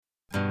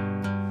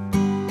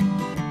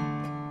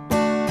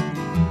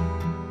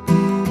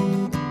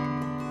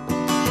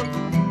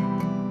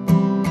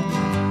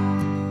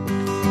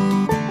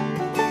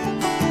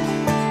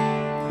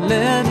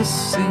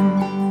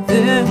sing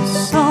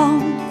this song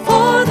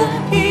for the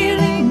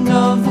healing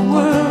of the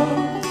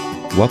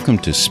world. Welcome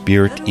to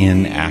Spirit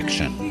in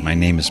Action. My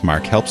name is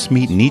Mark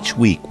Helpsmeet, and each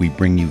week we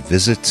bring you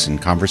visits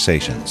and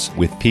conversations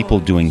with people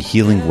doing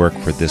healing work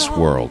for this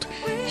world,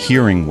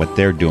 hearing what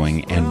they're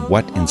doing and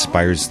what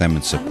inspires them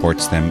and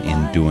supports them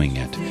in doing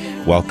it.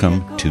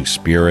 Welcome to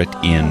Spirit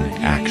in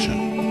Action.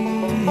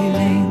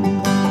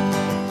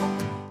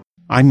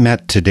 I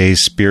met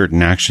today's Spirit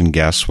in Action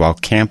guests while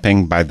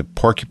camping by the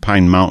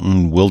Porcupine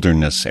Mountain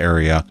Wilderness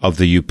area of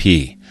the UP.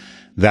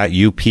 That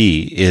UP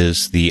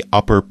is the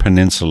Upper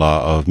Peninsula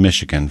of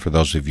Michigan, for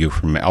those of you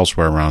from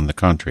elsewhere around the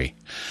country.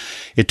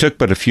 It took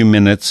but a few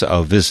minutes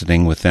of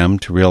visiting with them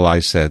to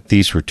realize that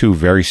these were two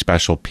very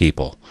special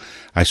people.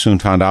 I soon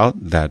found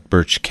out that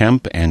Birch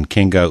Kemp and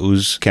Kinga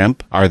Uz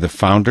Kemp are the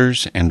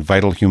founders and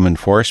vital human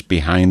force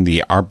behind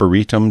the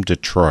Arboretum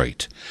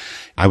Detroit.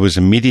 I was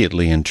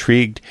immediately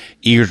intrigued,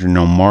 eager to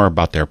know more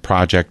about their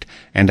project,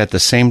 and at the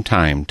same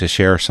time to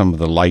share some of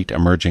the light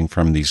emerging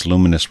from these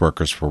luminous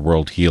workers for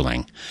world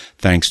healing.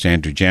 Thanks to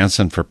Andrew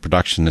Jansen for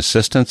production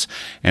assistance,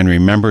 and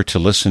remember to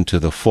listen to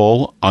the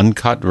full,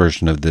 uncut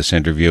version of this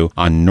interview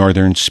on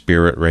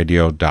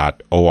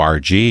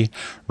northernspiritradio.org.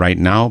 Right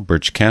now,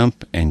 Birch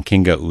Kemp and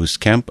Kinga Uz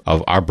Kemp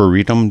of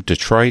Arboretum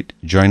Detroit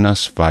join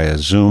us via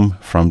Zoom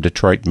from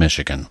Detroit,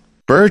 Michigan.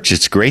 Birch,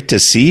 it's great to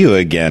see you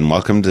again.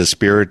 Welcome to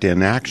Spirit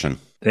in Action.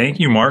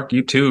 Thank you, Mark.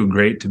 You too.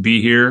 Great to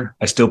be here.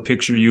 I still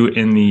picture you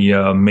in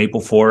the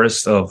maple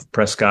forest of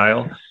Presque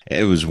Isle.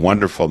 It was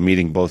wonderful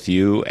meeting both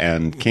you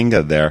and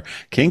Kinga there.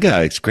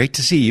 Kinga, it's great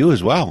to see you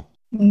as well.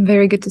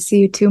 Very good to see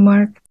you too,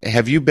 Mark.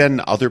 Have you been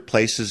other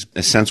places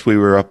since we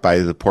were up by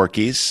the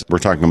Porkies? We're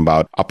talking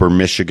about Upper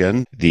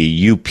Michigan,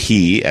 the UP,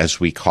 as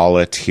we call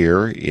it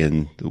here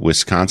in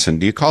Wisconsin.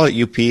 Do you call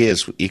it UP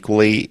as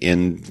equally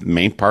in the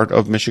main part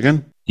of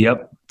Michigan?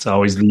 Yep. It's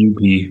always the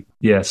UP.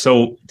 Yeah.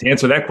 So to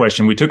answer that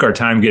question, we took our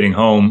time getting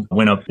home,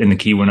 went up in the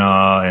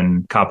Keweenaw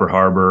and Copper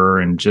Harbor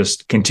and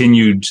just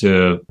continued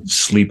to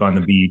sleep on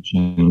the beach.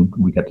 And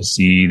we got to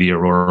see the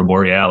Aurora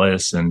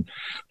Borealis and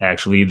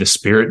actually the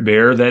spirit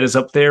bear that is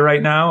up there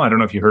right now. I don't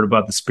know if you heard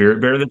about the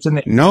spirit bear that's in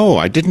there. No,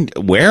 I didn't.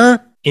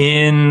 Where?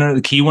 In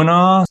the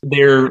Keweenaw.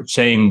 They're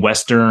saying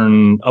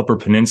Western Upper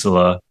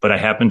Peninsula, but I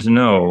happen to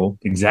know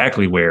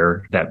exactly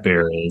where that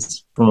bear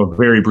is from a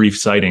very brief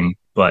sighting.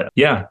 But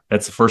yeah,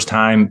 that's the first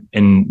time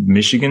in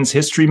Michigan's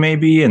history,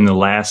 maybe. And the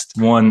last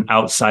one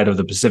outside of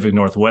the Pacific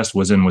Northwest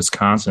was in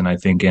Wisconsin, I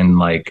think in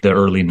like the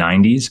early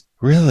 90s.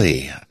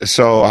 Really?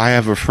 So I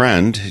have a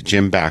friend,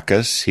 Jim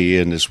Backus. He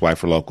and his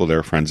wife are local.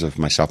 They're friends of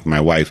myself and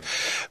my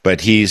wife.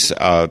 But he's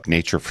a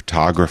nature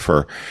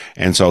photographer.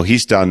 And so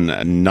he's done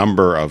a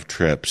number of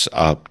trips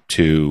up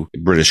to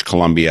British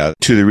Columbia,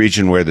 to the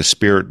region where the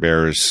spirit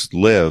bears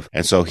live.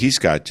 And so he's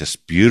got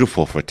just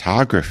beautiful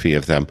photography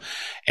of them.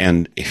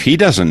 And if he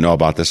doesn't know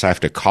about this, I have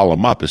to call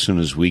him up as soon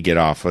as we get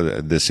off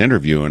of this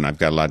interview, and I've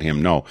got to let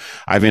him know.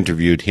 I've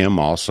interviewed him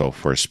also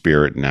for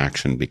Spirit in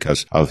Action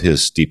because of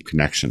his deep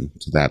connection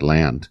to that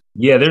land.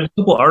 Yeah, there's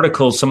a couple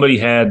articles. Somebody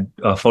had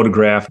a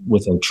photograph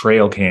with a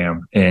trail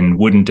cam and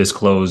wouldn't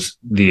disclose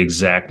the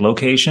exact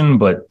location,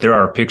 but there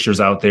are pictures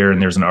out there, and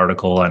there's an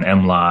article on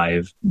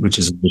MLive, which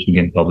is a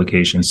Michigan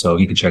publication, so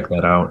you can check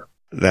that out.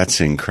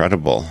 That's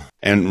incredible.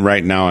 And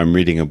right now I'm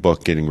reading a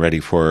book, getting ready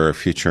for a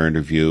future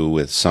interview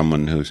with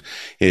someone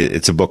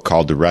it's a book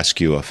called The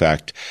Rescue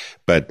Effect,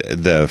 but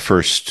the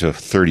first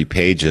 30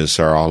 pages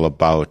are all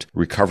about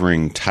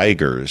recovering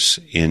tigers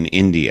in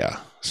India,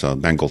 so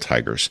Bengal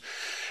tigers,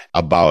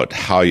 about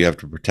how you have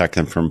to protect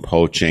them from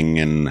poaching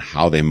and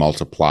how they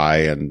multiply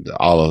and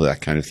all of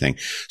that kind of thing.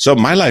 So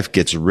my life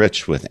gets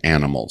rich with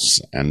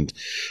animals. And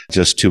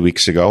just 2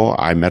 weeks ago,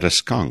 I met a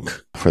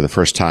skunk for the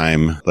first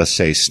time, let's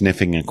say,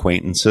 sniffing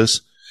acquaintances.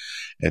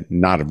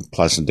 Not a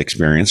pleasant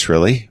experience,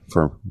 really,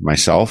 for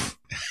myself.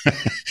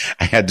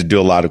 I had to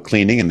do a lot of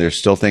cleaning, and there's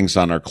still things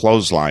on our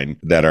clothesline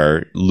that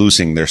are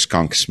losing their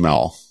skunk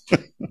smell.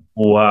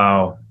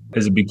 Wow.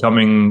 Is it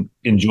becoming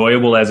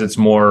enjoyable as it's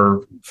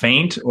more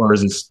faint, or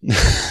is it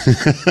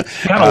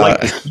kind of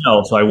like the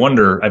smell? So I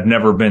wonder, I've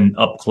never been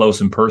up close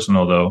and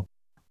personal, though.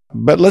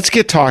 But let's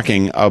get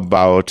talking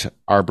about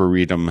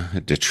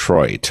Arboretum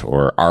Detroit,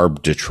 or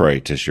Arb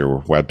Detroit, as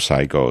your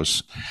website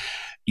goes.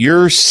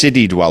 You're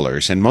city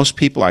dwellers, and most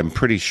people, I'm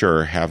pretty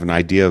sure, have an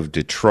idea of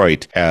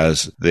Detroit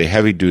as the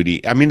heavy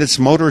duty. I mean, it's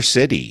Motor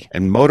City,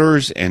 and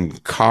motors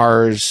and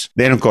cars,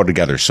 they don't go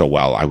together so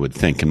well, I would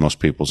think, in most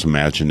people's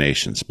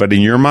imaginations. But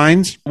in your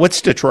minds, what's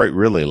Detroit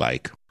really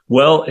like?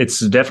 Well,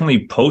 it's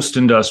definitely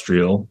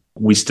post-industrial.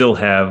 We still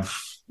have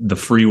the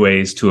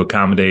freeways to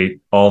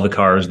accommodate all the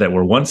cars that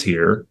were once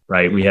here,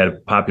 right? We had a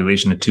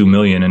population of 2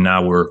 million, and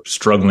now we're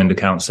struggling to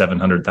count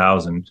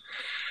 700,000.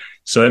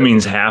 So that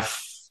means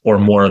half or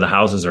more of the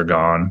houses are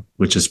gone,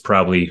 which is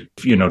probably,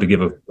 to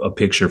give a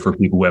picture for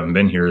people who haven't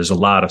been here, is a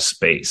lot of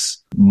space.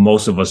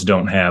 Most of us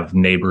don't have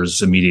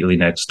neighbors immediately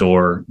next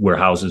door where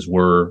houses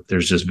were.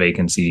 There's just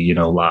vacancy,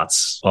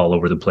 lots all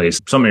over the place.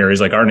 Some areas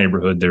like our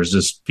neighborhood, there's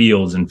just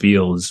fields and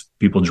fields.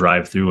 People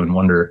drive through and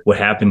wonder what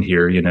happened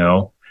here,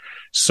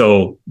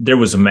 So there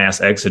was a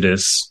mass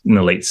exodus in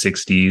the late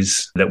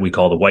 60s that we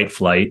call the White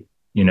Flight.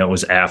 You know, it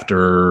was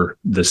after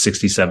the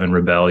 67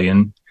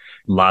 rebellion.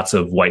 Lots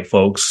of white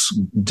folks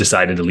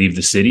decided to leave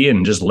the city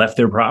and just left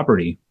their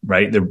property,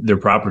 right? Their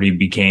property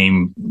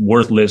became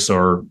worthless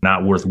or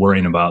not worth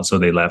worrying about. So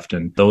they left,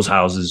 and those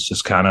houses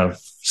just kind of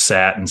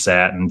sat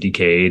and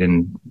decayed.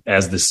 And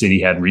as the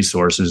city had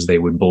resources, they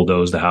would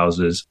bulldoze the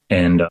houses.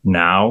 And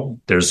now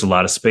there's a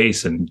lot of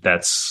space. And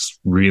that's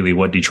really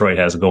what Detroit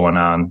has going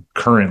on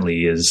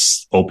currently,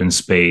 is open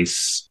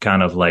space,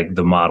 kind of like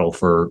the model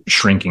for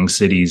shrinking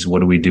cities. What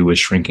do we do with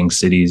shrinking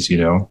cities, you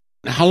know?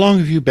 How long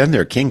have you been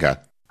there, Kinga?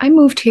 I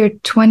moved here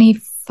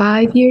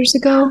 25 years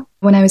ago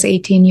when I was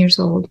 18 years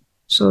old.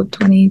 So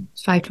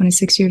 25,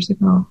 26 years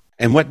ago.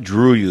 And what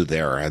drew you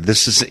there?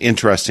 This is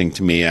interesting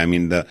to me. I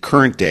mean, the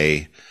current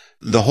day,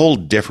 the whole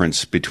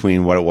difference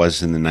between what it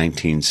was in the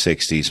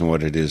 1960s and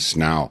what it is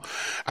now.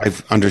 I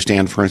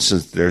understand, for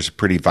instance, there's a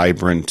pretty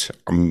vibrant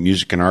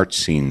music and art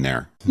scene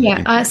there.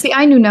 Yeah. See,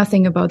 I knew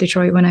nothing about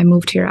Detroit when I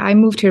moved here. I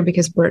moved here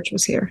because Birch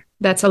was here.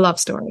 That's a love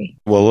story.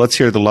 Well, let's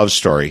hear the love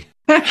story.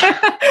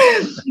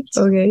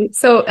 Okay.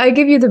 So I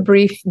give you the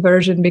brief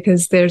version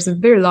because there's a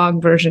very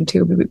long version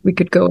too we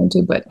could go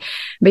into. But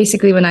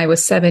basically, when I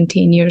was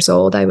 17 years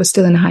old, I was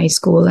still in high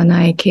school and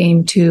I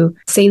came to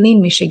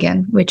Saline,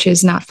 Michigan, which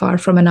is not far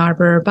from Ann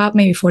Arbor, about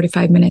maybe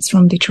 45 minutes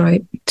from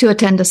Detroit, to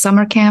attend a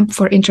summer camp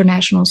for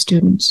international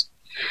students.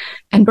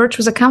 And Birch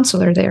was a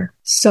counselor there.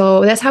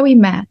 So that's how we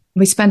met.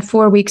 We spent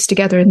 4 weeks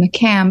together in the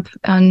camp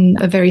on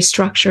a very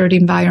structured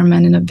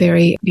environment in a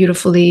very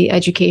beautifully,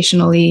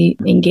 educationally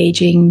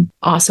engaging,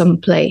 awesome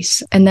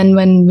place. And then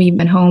when we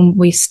went home,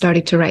 we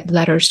started to write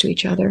letters to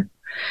each other.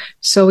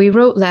 So we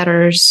wrote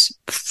letters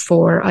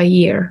for a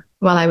year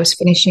while I was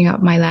finishing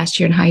up my last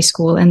year in high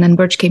school. And then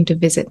Birch came to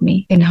visit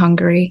me in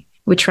Hungary.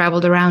 We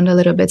traveled around a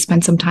little bit,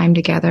 spent some time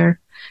together.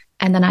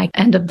 And then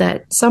end of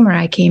that summer,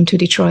 I came to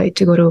Detroit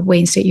to go to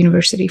Wayne State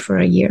University for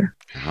a year.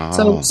 Oh.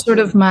 So sort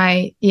of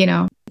my,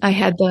 I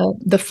had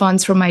the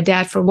funds from my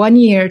dad for 1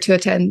 year to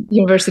attend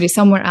university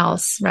somewhere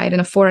else, right,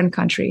 in a foreign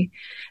country.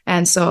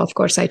 And so, of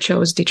course, I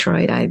chose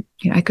Detroit. I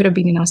could have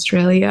been in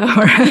Australia.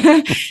 Or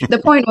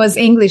the point was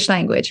English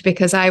language,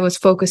 because I was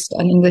focused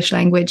on English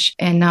language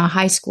in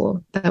high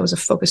school. That was a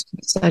focus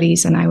of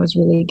studies, and I was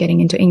really getting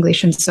into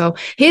English. And so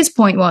his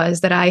point was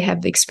that I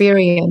have the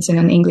experience in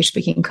an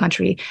English-speaking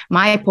country.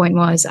 My point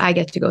was I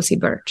get to go see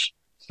Birch.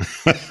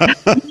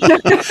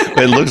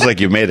 It looks like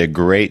you made a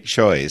great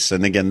choice.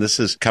 And again, this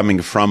is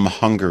coming from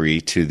Hungary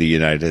to the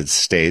United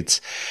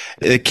States.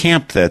 The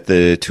camp that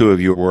the two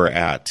of you were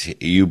at,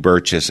 you,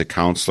 Birch, as a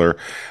counselor,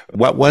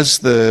 what was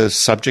the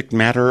subject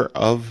matter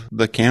of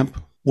the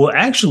camp? Well,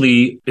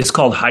 actually, it's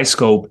called High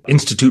Scope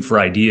Institute for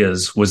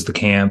Ideas was the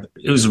camp.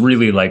 It was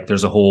really like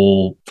there's a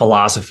whole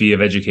philosophy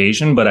of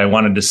education, but I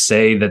wanted to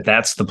say that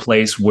that's the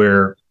place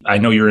where I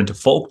know you're into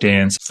folk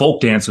dance.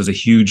 Folk dance was a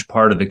huge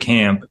part of the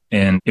camp,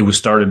 and it was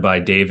started by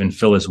Dave and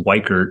Phyllis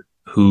Weichert,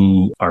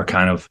 who are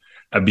kind of,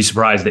 I'd be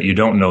surprised that you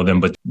don't know them,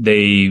 but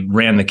they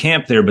ran the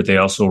camp there, but they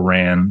also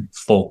ran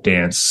folk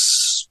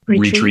dance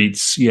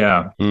retreats.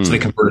 Yeah. So they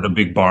converted a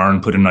big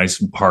barn, put a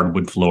nice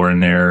hardwood floor in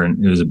there,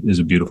 and it was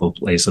a beautiful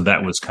place. So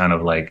that was kind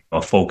of like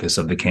a focus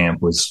of the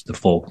camp, was the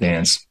folk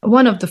dance.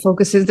 One of the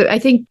focuses that I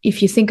think,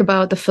 if you think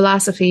about the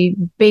philosophy,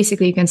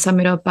 basically you can sum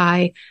it up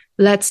by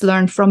let's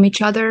learn from each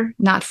other,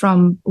 not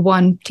from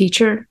one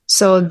teacher.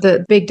 So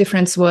the big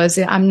difference was,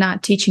 I'm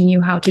not teaching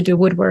you how to do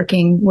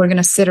woodworking. We're going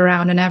to sit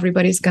around and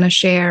everybody's going to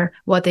share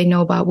what they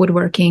know about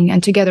woodworking,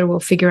 and together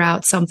we'll figure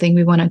out something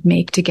we want to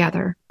make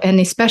together. And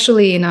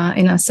especially in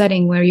a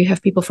setting where you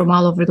have people from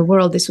all over the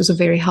world, this was a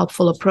very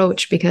helpful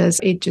approach, because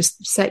it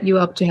just set you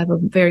up to have a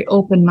very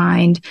open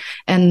mind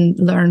and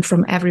learn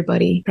from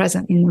everybody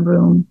present in the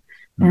room.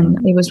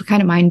 And it was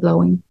kind of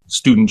mind-blowing.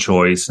 Student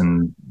choice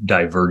and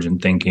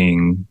divergent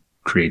thinking,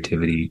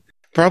 creativity.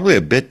 Probably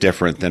a bit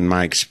different than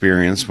my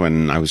experience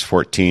when I was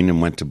 14 and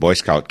went to Boy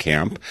Scout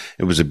camp.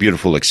 It was a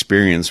beautiful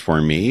experience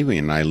for me,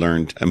 and I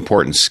learned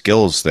important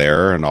skills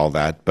there and all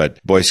that.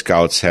 But Boy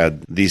Scouts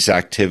had these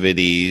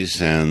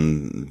activities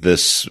and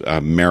this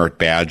merit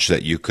badge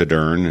that you could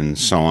earn and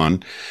so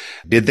on.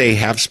 Did they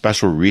have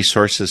special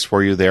resources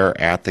for you there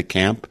at the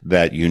camp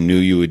that you knew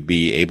you would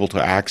be able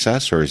to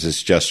access? Or is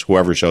this just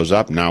whoever shows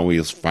up, now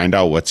we'll find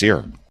out what's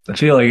here? I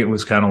feel like it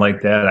was kind of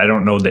like that. I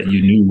don't know that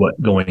you knew what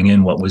going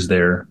in, what was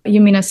there. You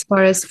mean as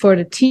far as for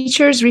the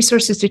teachers,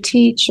 resources to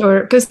teach,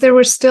 or because there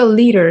were still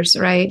leaders,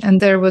 right?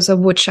 And there was a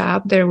wood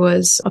shop, there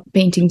was a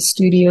painting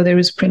studio, there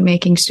was a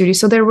printmaking studio.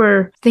 So there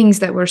were things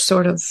that were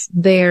sort of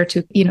there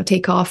to,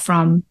 take off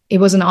from it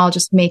wasn't all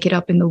just make it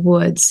up in the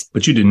woods.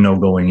 But you didn't know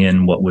going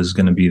in what was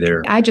going to be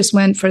there. I just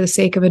went for the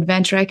sake of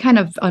adventure. I kind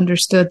of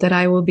understood that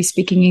I will be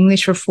speaking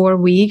English for 4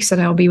 weeks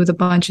and I'll be with a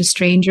bunch of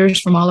strangers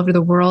from all over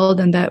the world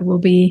and that we'll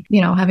be,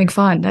 having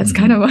fun. That's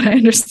kind of what I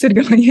understood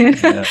going in.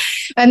 Yeah.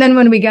 And then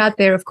when we got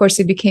there, of course,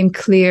 it became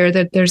clear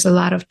that there's a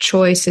lot of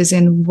choices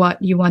in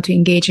what you want to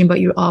engage in,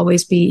 but you'll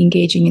always be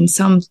engaging in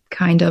some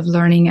kind of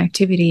learning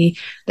activity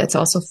that's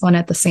also fun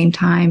at the same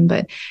time.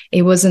 But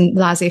it wasn't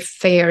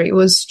laissez-faire. It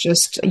was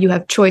just, you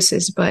have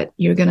choices, but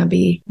you're going to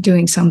be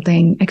doing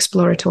something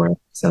exploratory.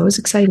 So it was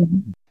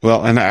exciting.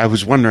 Well, and I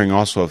was wondering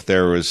also if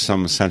there was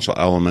some essential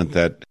element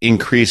that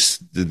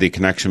increased the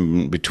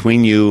connection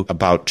between you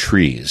about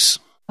trees.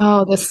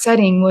 Oh, the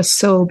setting was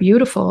so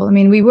beautiful. I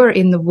mean, we were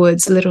in the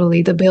woods,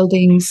 literally. The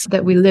buildings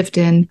that we lived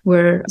in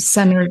were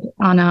centered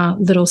on a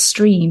little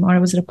stream, or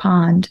was it a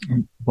pond?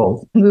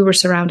 Both. We were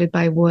surrounded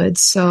by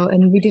woods. So,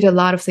 and we did a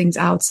lot of things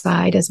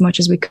outside as much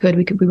as we could.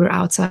 We were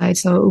outside.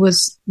 So it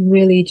was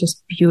really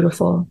just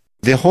beautiful.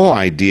 The whole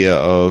idea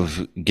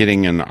of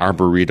getting an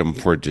arboretum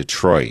for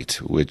Detroit,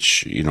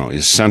 which,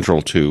 is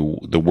central to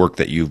the work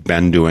that you've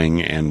been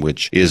doing and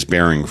which is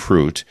bearing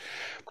fruit.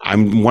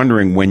 I'm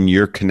wondering when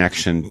your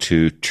connection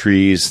to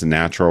trees, the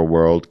natural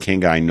world,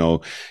 Kinga, I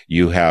know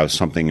you have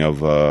something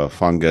of a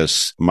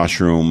fungus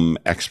mushroom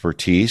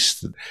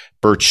expertise.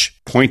 Birch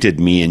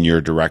pointed me in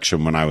your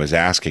direction when I was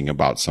asking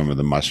about some of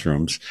the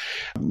mushrooms.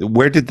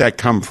 Where did that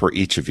come for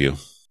each of you?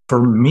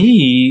 For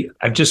me,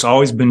 I've just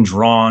always been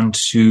drawn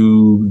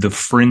to the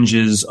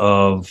fringes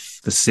of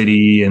the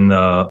city and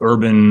the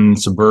urban,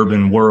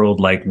 suburban world.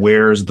 Like,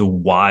 where's the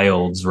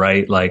wilds,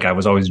 right? Like, I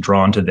was always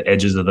drawn to the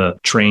edges of the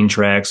train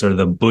tracks or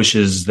the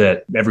bushes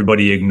that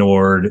everybody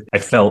ignored. I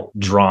felt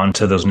drawn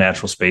to those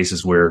natural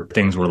spaces where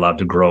things were allowed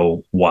to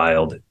grow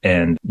wild.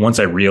 And once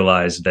I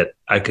realized that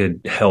I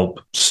could help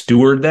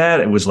steward that,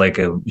 it was like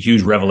a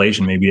huge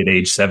revelation, maybe at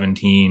age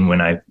 17 when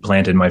I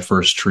planted my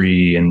first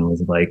tree and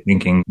was like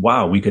thinking,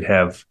 wow, we could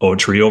have a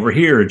tree over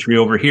here, a tree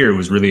over here. It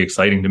was really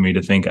exciting to me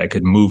to think I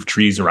could move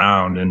trees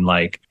around and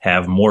like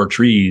have more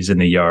trees in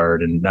the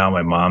yard. And now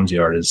my mom's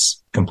yard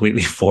is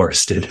completely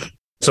forested.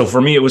 So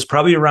for me, it was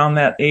probably around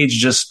that age,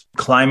 just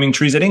climbing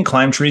trees. I didn't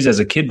climb trees as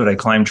a kid, but I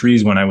climbed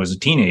trees when I was a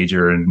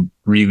teenager and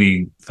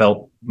really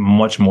felt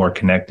much more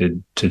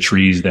connected to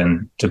trees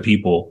than to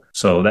people.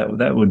 So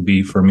that would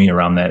be for me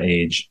around that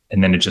age.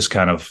 And then it just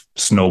kind of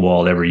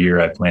snowballed every year.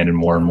 I planted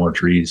more and more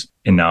trees.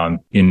 And now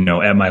I'm,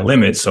 at my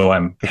limit. So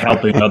I'm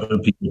helping other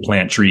people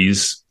plant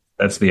trees.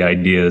 That's the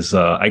idea is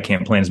I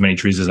can't plant as many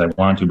trees as I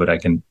want to, but I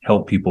can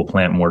help people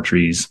plant more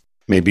trees.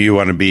 Maybe you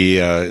want to be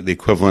the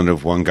equivalent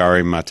of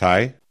Wangari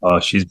Maathai? Oh,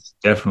 she's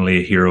definitely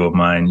a hero of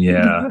mine.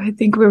 Yeah. I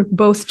think we're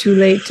both too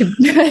late to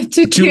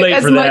do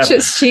as much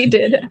as she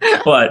did.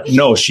 But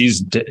no,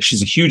 she's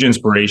a huge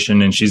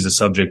inspiration, and she's the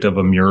subject of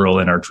a mural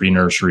in our tree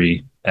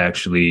nursery.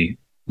 Actually,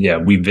 yeah,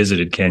 we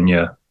visited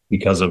Kenya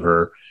because of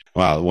her.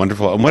 Wow,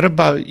 wonderful. And what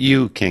about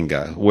you,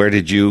 Kinga? Where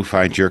did you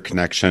find your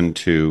connection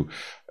to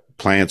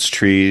plants,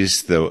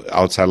 trees, the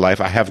outside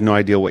life? I have no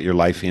idea what your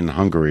life in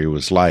Hungary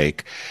was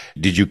like.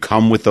 Did you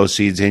come with those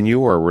seeds in you,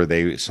 or were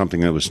they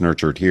something that was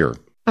nurtured here?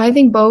 I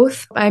think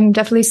both. I'm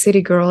definitely a city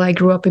girl. I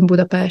grew up in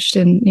Budapest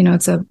and,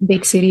 it's a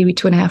big city with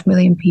 2.5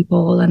 million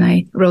people, and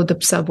I rode the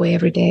subway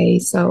every day.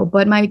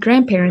 But my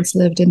grandparents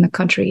lived in the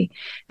country.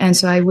 And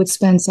so I would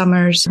spend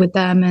summers with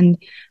them, and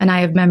I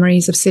have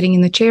memories of sitting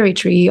in the cherry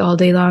tree all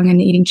day long and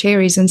eating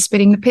cherries and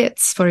spitting the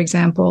pits, for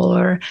example,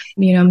 or,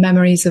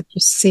 memories of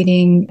just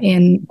sitting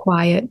in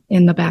quiet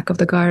in the back of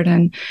the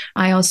garden.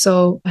 I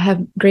also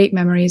have great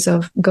memories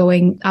of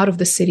going out of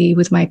the city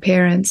with my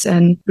parents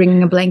and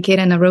bringing a blanket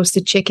and a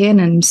roasted chicken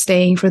and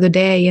staying for the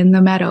day in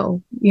the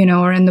meadow,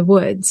 or in the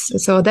woods.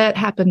 So that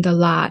happened a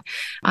lot.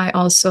 I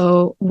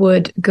also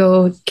would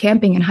go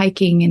camping and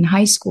hiking in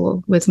high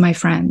school with my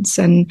friends,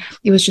 and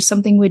it was just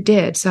something we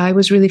did. So I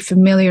was really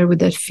familiar with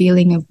that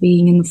feeling of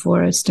being in the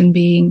forest and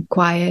being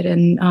quiet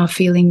and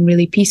feeling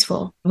really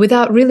peaceful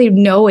without really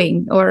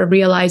knowing or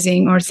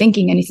realizing or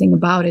thinking anything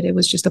about it. It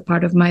was just a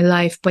part of my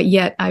life. But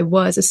yet I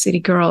was a city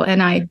girl,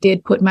 and I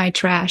did put my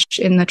trash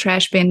in the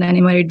trash bin and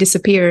it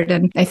disappeared.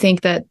 And I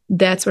think that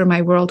that's where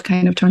my world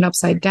kind of turned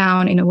upside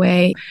down in a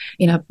way,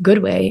 in a good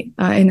way,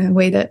 in a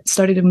way that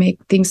started to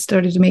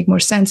make more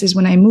sense is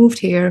when I moved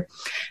here.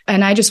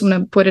 And I just want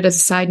to put it as a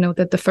side note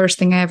that the first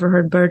thing I ever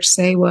heard Birch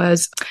say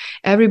was,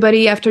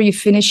 everybody, after you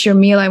finish your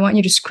meal, I want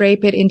you to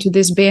scrape it into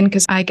this bin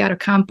because I got a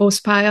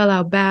compost pile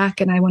out back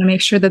and I want to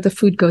make sure that the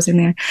food goes in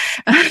there.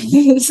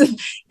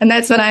 And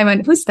that's when I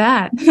went, who's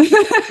that?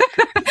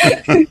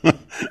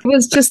 It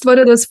was just one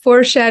of those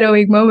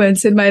foreshadowing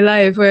moments in my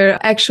life where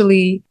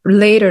actually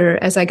later,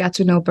 as I got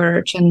to know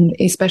Birch, and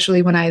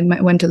especially when I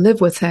went to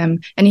live with him,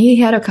 and he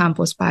had a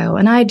compost pile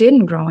and I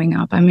didn't growing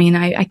up. I mean,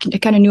 I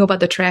kind of knew about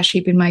the trash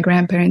heap in my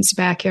grandparents'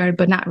 backyard,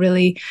 but not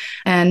really.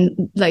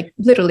 And like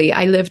literally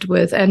I lived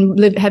with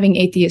having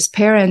atheist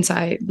parents.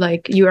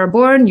 You are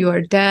born, you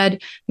are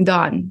dead,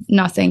 done,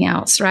 nothing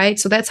else. Right.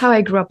 So that's how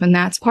I grew up. And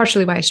that's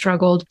partially why I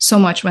struggled so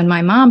much when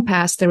my mom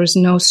passed. There was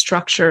no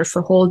structure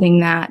for holding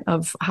that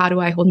of how do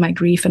do I hold my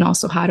grief? And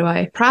also, how do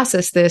I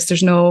process this?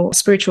 There's no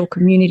spiritual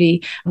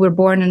community. We're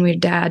born and we're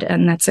dead,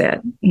 and that's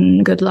it.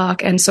 Good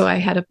luck. And so I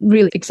had a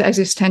really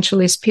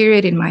existentialist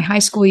period in my high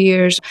school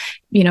years,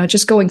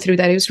 just going through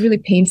that. It was really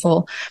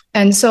painful.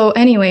 And so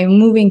anyway,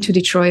 moving to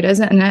Detroit as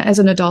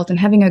an adult and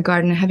having a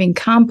garden and having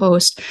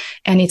compost,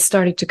 and it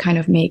started to kind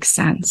of make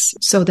sense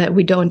so that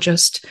we don't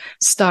just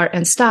start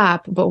and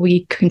stop, but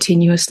we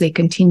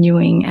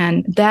continuing.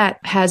 And that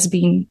has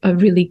been a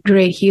really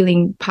great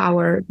healing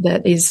power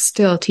that is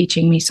still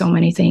teaching me so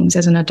many things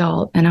as an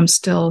adult. And I'm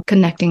still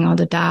connecting all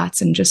the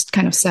dots and just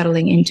kind of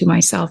settling into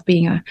myself,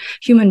 being a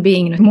human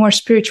being in a more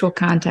spiritual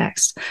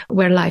context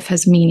where life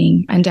has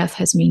meaning and death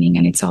has meaning,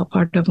 and it's all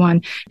part of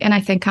one. And I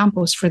thank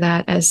compost for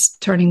that, as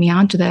turning me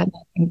on to that,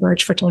 and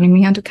Birch for turning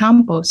me on to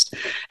compost,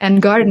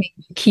 and gardening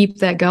to keep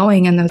that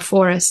going, and the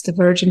forest, the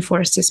virgin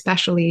forest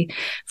especially,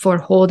 for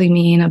holding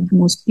me in a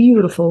most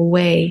beautiful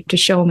way to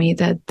show me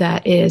that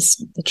that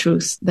is the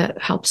truth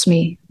that helps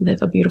me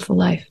live a beautiful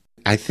life.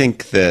 I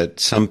think that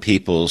some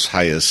people's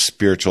highest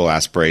spiritual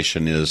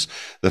aspiration is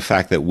the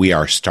fact that we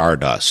are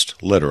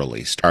stardust,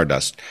 literally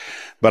stardust.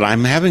 But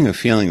I'm having a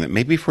feeling that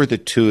maybe for the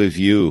two of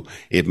you,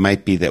 it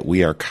might be that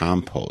we are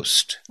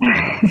compost.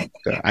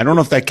 I don't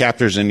know if that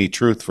captures any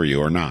truth for you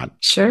or not.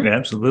 Sure.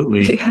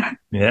 Absolutely.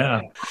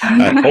 Yeah.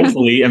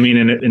 Hopefully, I mean,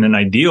 in an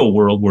ideal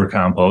world, we're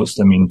compost.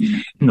 I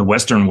mean, in the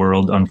Western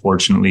world,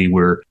 unfortunately,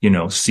 we're,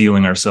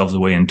 sealing ourselves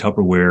away in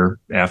Tupperware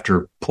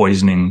after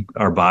poisoning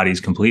our bodies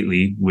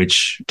completely,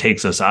 which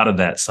takes us out of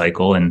that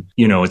cycle. And,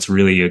 it's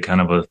really a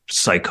kind of a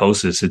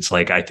psychosis. It's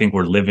like, I think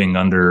we're living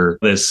under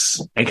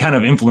this. It kind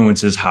of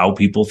influences how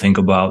people think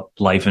about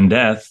life and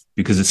death,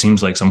 because it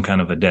seems like some kind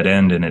of a dead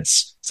end. And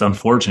it's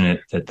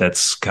unfortunate that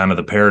that's kind of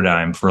the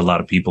paradigm for a lot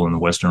of people in the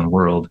Western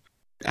world.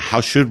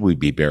 How should we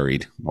be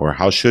buried, or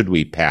how should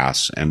we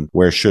pass, and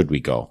where should we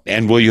go?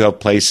 And will you have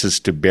places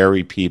to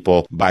bury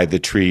people by the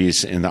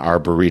trees in the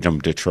Arboretum,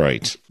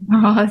 Detroit?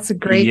 Oh, that's a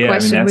great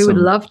question. We would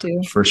love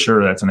to. For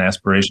sure. That's an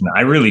aspiration.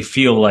 I really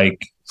feel like,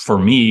 for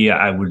me,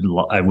 I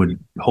would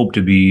hope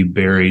to be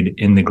buried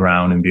in the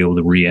ground and be able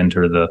to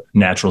re-enter the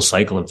natural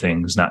cycle of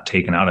things, not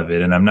taken out of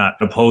it. And I'm not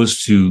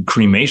opposed to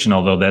cremation,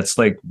 although that's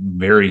like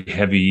very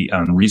heavy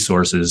on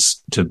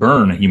resources to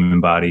burn a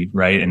human body,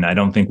 right? And I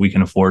don't think we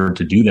can afford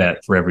to do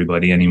that for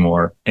everybody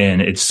anymore.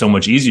 And it's so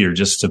much easier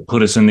just to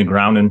put us in the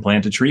ground and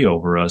plant a tree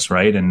over us,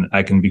 right? And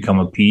I can become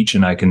a peach,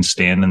 and I can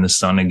stand in the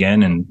sun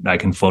again, and I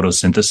can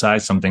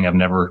photosynthesize, something I've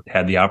never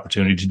had the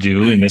opportunity to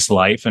do in this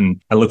life. And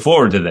I look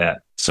forward to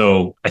that.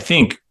 So I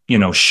think,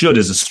 should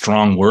is a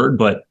strong word,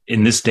 but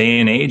in this day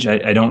and age,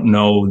 I don't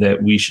know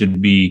that we should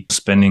be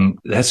spending,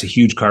 that's a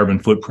huge carbon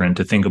footprint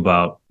to think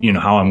about,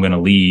 how I'm going to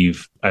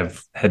leave.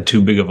 I've had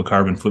too big of a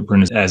carbon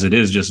footprint as it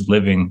is just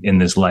living in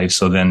this life.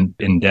 So then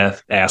in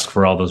death, ask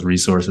for all those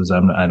resources.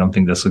 I don't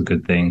think that's a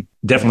good thing.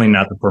 Definitely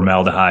not the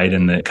formaldehyde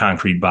and the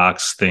concrete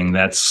box thing.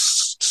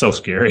 That's so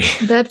scary.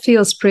 That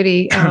feels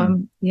pretty,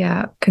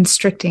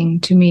 constricting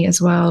to me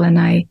as well. And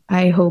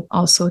I hope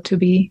also to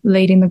be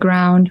laid in the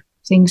ground,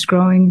 things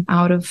growing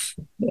out of,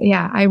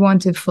 I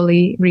want to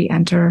fully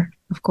re-enter,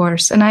 of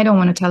course. And I don't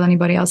want to tell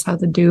anybody else how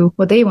to do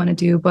what they want to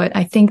do, but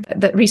I think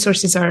that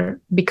resources are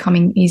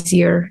becoming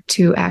easier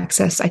to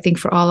access, I think,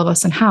 for all of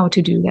us, and how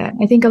to do that.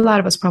 I think a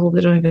lot of us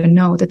probably don't even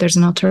know that there's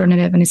an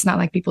alternative. And it's not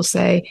like people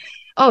say,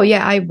 oh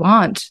yeah, I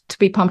want to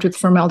be pumped with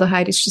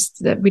formaldehyde. It's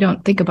just that we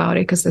don't think about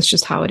it because that's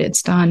just how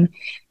it's done.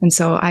 And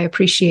so I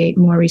appreciate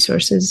more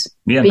resources.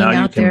 Yeah,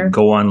 now you can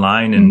go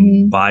online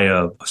and buy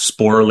a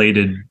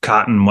sporulated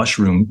cotton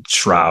mushroom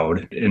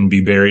shroud and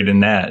be buried in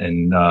that,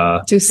 and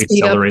to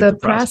speed up the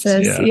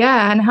process.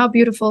 Yeah, and how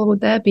beautiful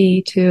would that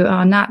be to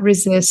not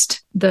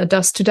resist the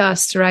dust to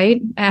dust,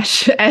 right?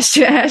 Ash to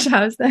ash.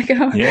 How's that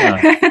go?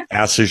 Yeah,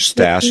 ashes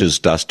to ashes,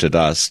 dust to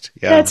dust.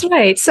 Yeah, that's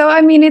right. So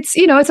I mean, it's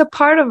it's a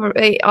part of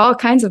all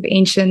kinds of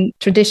ancient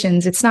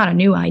traditions. It's not a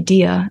new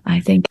idea. I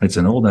think it's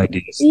an old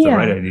idea. It's the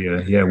right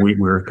idea. Yeah,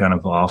 we're kind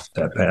of off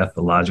that path,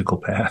 the logical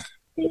path.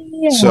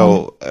 Yeah.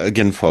 So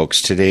again,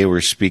 folks, today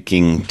we're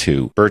speaking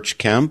to Birch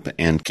Kemp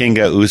and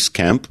Kinga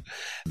Oostkamp.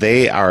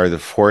 They are the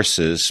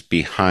forces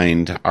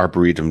behind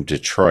Arboretum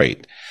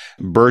Detroit.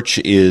 Birch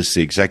is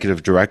the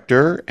executive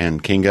director,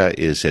 and Kinga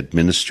is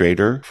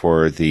administrator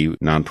for the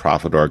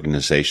nonprofit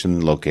organization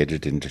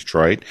located in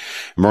Detroit.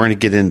 And we're going to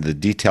get into the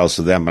details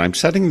of them, but I'm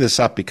setting this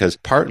up because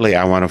partly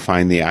I want to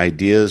find the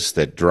ideas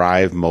that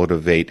drive,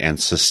 motivate, and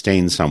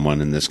sustain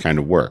someone in this kind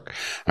of work.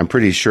 I'm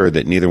pretty sure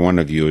that neither one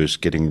of you is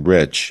getting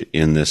rich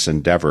in this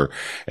endeavor,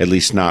 at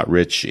least not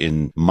rich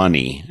in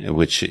money,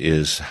 which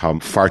is how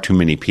far too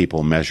many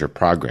people measure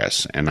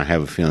progress. And I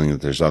have a feeling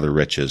that there's other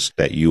riches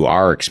that you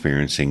are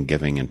experiencing,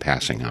 giving, and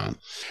passing on.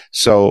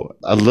 So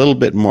a little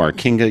bit more.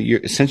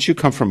 Kinga, since you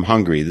come from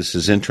Hungary, this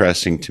is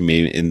interesting to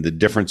me in the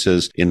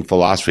differences in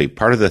philosophy.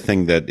 Part of the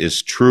thing that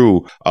is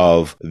true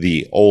of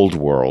the old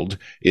world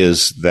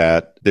is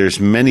that there's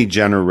many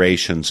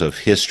generations of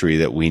history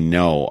that we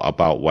know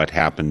about what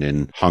happened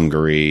in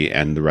Hungary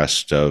and the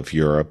rest of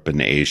Europe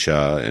and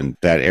Asia and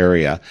that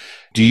area.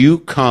 Do you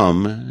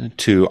come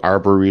to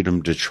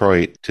Arboretum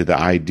Detroit to the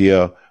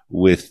idea,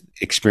 with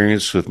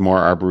experience with more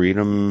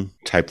Arboretum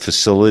type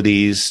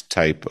facilities,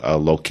 type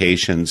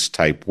locations,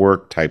 type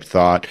work, type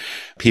thought,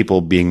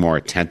 people being more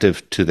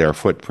attentive to their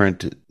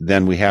footprint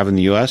than we have in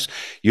the U.S.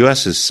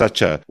 U.S. is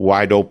such a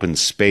wide open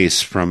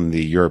space from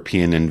the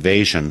European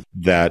invasion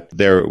that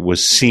there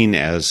was seen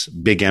as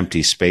big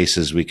empty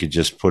spaces. We could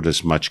just put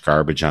as much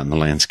garbage on the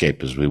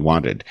landscape as we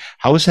wanted.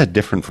 How is that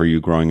different for you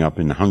growing up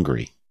in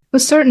Hungary? Well,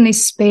 certainly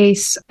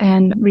space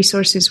and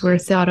resources were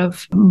thought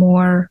of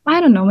more, I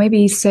don't know,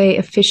 maybe say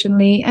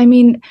efficiently. I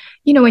mean,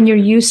 you know, when you're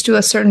used to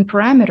a certain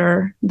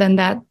parameter, then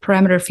that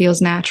parameter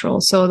feels natural.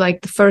 So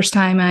like the first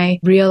time I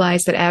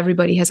realized that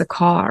everybody has a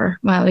car,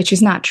 well, which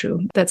is not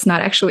true. That's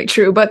not actually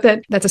true, but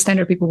that's a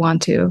standard people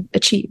want to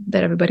achieve,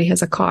 that everybody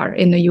has a car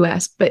in the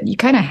US. But you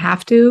kind of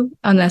have to,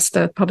 unless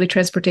the public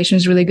transportation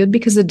is really good,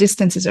 because the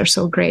distances are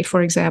so great,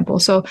 for example.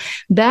 So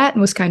that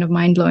was kind of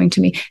mind blowing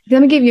to me.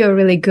 Let me give you a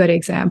really good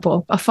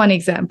example, a fun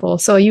example.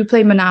 So you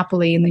play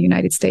Monopoly in the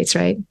United States,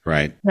 right?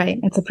 Right. Right.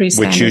 It's a pretty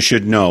standard. Which you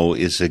should know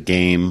is a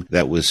game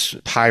that was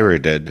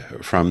pirated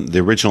from the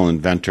original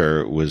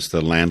inventor was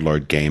the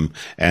Landlord game,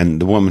 and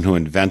the woman who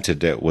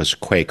invented it was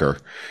Quaker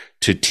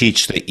to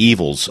teach the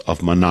evils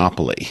of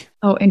Monopoly.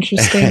 Oh,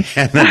 interesting.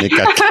 And then it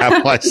got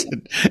capitalized.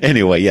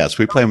 Anyway, yes,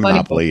 we play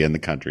Monopoly in the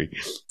country.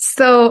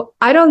 So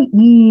I don't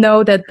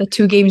know that the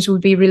two games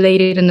would be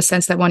related in the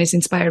sense that one is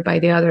inspired by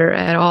the other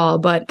at all.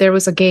 But there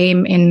was a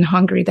game in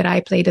Hungary that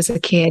I played as a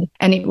kid,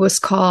 and it was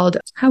called,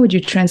 how would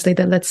you translate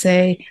that? Let's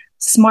say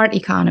Smart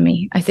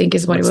Economy, I think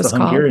is what it was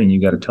called. Hungarian, you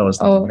got to tell us.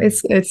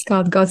 It's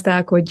called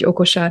Gazdálkodj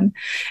okosan.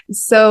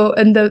 So,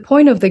 and the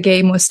point of the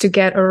game was to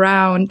go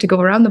around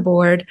the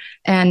board,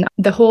 and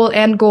the whole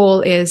end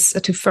goal is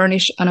to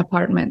furnish an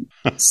apartment.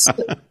 So,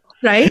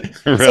 right?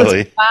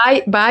 Really? So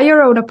buy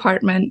your own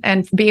apartment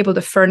and be able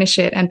to furnish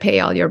it and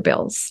pay all your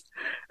bills.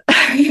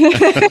 How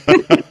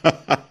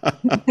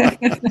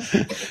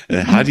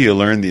do you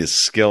learn these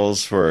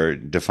skills for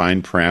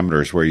defined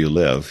parameters where you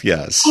live?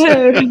 Yes.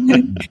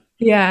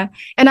 Yeah.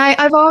 And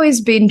I've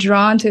always been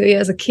drawn to it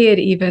as a kid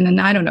even,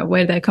 and I don't know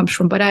where that comes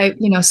from, but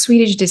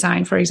Swedish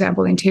design, for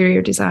example,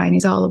 interior design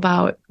is all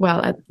about,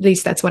 well, at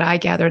least that's what I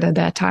gathered at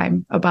that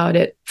time about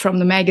it from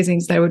the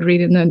magazines that I would read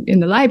in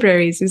the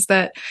libraries, is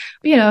that,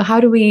 how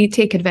do we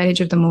take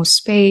advantage of the most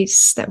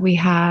space that we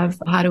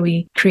have? How do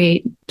we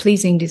create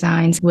pleasing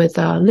designs with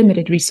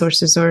limited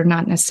resources, or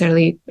not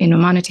necessarily in a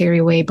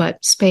monetary way,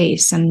 but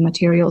space and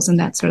materials and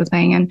that sort of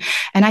thing. And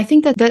I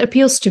think that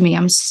appeals to me.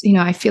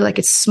 I feel like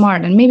it's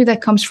smart, and maybe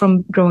that comes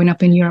from growing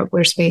up in Europe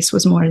where space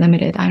was more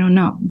limited. I don't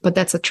know, but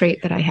that's a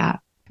trait that I have.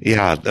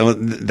 Yeah,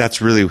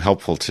 that's really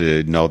helpful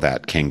to know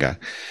that, Kinga.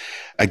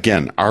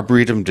 Again,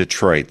 Arboretum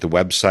Detroit, the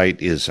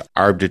website is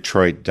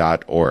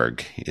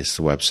arbdetroit.org is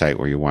the website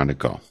where you want to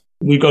go.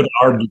 We go to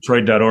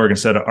arbdetroit.org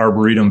instead of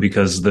Arboretum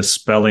because the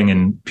spelling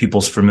and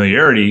people's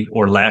familiarity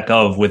or lack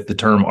of with the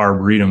term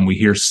Arboretum, we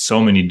hear so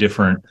many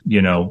different,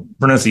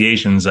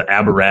 pronunciations,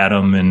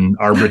 Arboretum and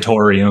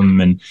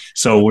Arboretorium. And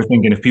so we're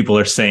thinking if people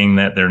are saying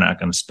that, they're not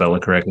going to spell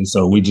it correctly.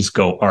 So we just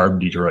go Arb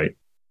Detroit.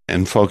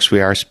 And folks,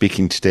 we are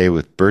speaking today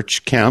with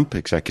Birch Kemp,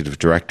 Executive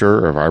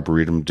Director of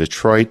Arboretum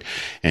Detroit,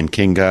 and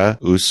Kinga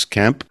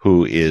Oos-Kemp,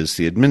 who is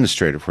the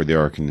administrator for the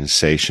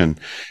organization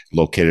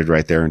located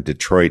right there in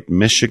Detroit,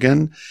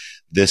 Michigan.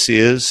 This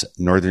is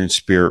Northern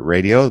Spirit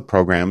Radio, the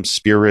program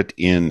Spirit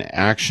in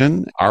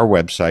Action. Our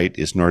website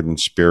is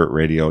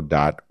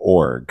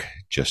northernspiritradio.org,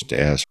 just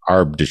as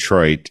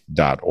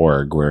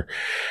arbdetroit.org.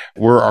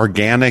 We're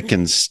organic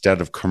instead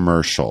of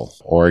commercial,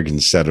 org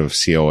instead of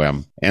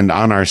com. And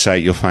on our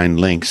site, you'll find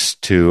links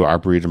to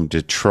Arboretum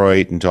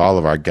Detroit and to all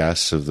of our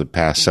guests of the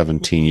past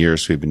 17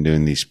 years. We've been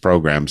doing these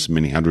programs,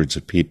 many hundreds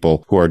of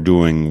people who are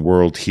doing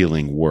world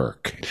healing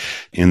work.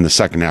 In the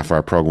second half of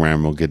our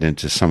program, we'll get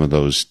into some of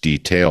those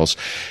details.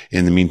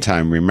 In the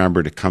meantime,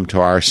 remember to come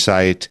to our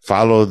site,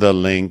 follow the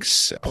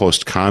links,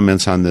 post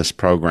comments on this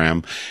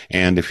program,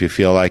 and if you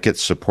feel like it,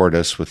 support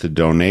us with a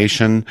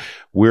donation.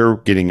 We're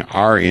getting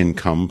our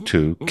income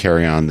to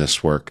carry on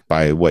this work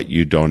by what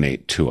you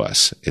donate to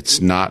us. It's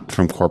not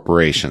from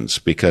corporations,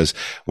 because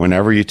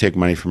whenever you take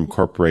money from a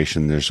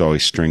corporation, there's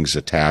always strings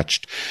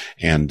attached,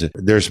 and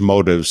there's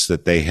motives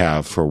that they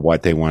have for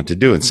what they want to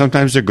do. And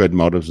sometimes they're good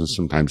motives and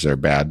sometimes they're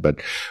bad,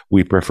 but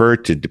we prefer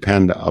to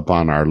depend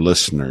upon our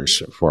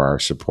listeners for our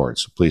support.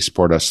 So please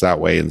support us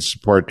that way and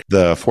support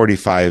the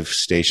 45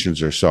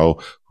 stations or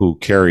so who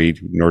carry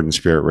Northern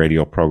Spirit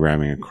Radio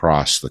programming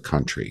across the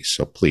country.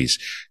 So please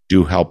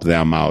do help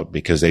them out,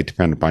 because they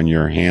depend upon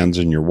your hands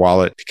and your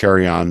wallet to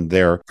carry on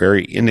their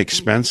very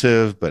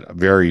inexpensive but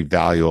very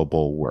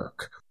valuable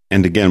work.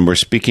 And again, we're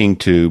speaking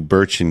to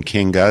Birch and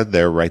Kinga.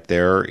 They're right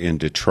there in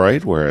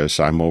Detroit, whereas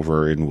I'm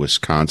over in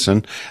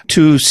Wisconsin.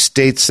 Two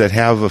states that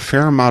have a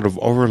fair amount of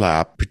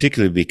overlap,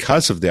 particularly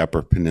because of the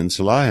Upper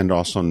Peninsula, and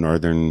also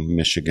northern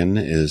Michigan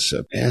has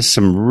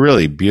some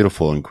really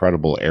beautiful,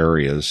 incredible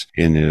areas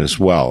in it as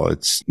well.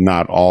 It's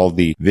not all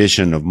the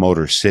vision of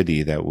Motor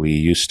City that we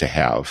used to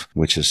have,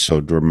 which has so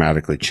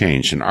dramatically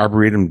changed. And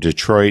Arboretum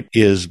Detroit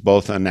is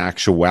both an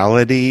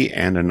actuality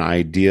and an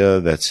idea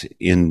that's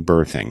in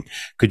birthing.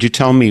 Could you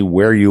tell me me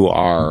where you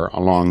are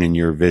along in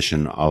your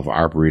vision of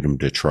Arboretum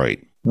Detroit.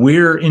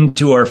 We're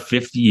into our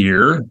 5th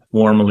year,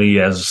 formally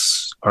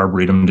as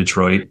Arboretum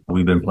Detroit.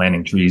 We've been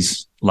planting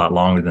trees a lot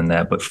longer than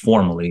that, but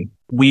formally.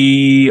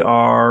 We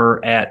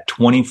are at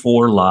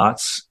 24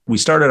 lots. We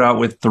started out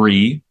with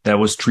 3. That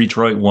was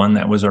Treetroit 1.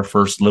 That was our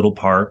first little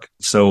park.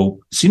 So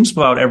it seems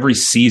about every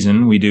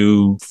season we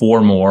do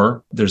 4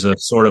 more. There's a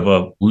sort of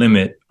a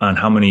limit on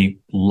how many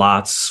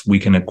lots we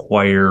can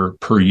acquire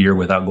per year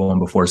without going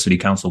before city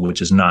council,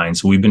 which is 9.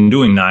 So we've been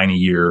doing 9 a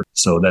year.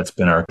 So that's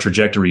been our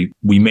trajectory.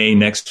 We may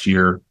next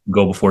year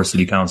go before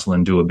city council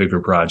and do a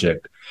bigger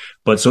project.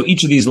 But so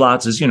each of these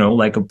lots is,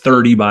 like a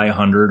 30 by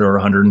 100 or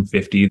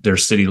 150. They're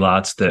city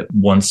lots that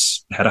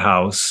once had a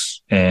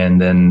house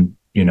and then,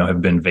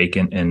 have been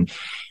vacant and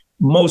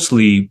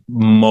mostly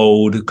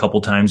mowed a couple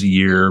times a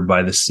year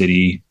by the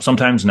city,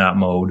 sometimes not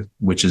mowed,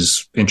 which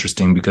is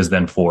interesting because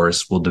then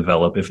forests will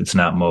develop if it's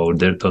not mowed.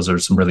 Those are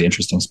some really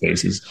interesting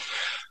spaces.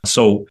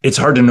 So it's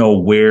hard to know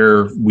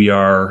where we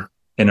are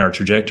in our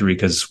trajectory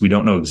because we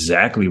don't know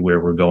exactly where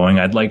we're going.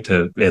 I'd like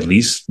to at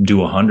least do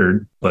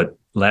 100, but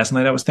last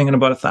night I was thinking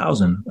about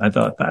 1,000. I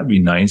thought that'd be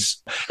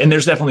nice. And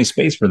there's definitely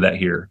space for that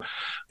here.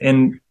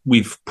 And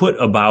we've put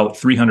about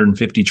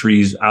 350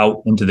 trees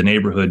out into the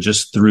neighborhood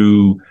just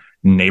through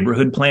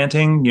neighborhood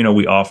planting.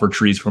 We offer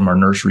trees from our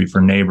nursery for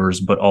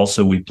neighbors, but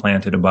also we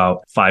planted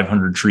about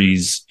 500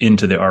 trees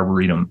into the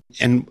arboretum.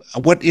 And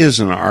what is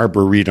an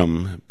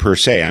arboretum per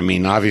se? I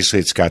mean, obviously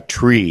it's got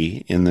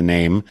tree in the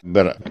name,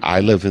 but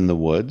I live in the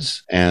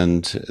woods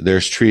and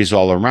there's trees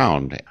all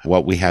around.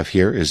 What we have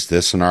here, is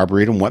this an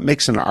arboretum? What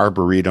makes an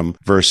arboretum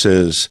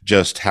versus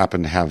just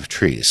happen to have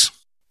trees?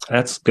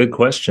 That's a good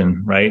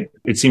question, right?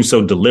 It seems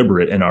so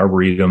deliberate, an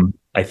arboretum.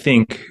 I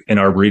think an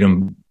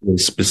arboretum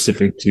is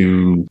specific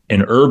to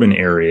an urban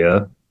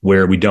area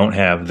where we don't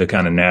have the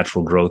kind of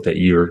natural growth that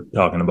you're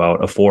talking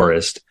about, a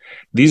forest.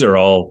 These are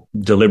all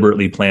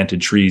deliberately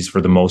planted trees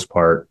for the most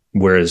part,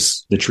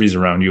 whereas the trees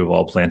around you have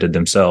all planted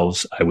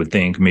themselves, I would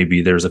think.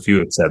 Maybe there's a few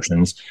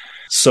exceptions.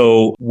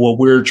 So what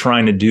we're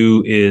trying to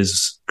do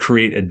is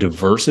create a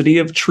diversity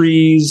of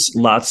trees,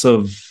 lots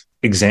of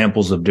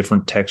examples of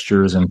different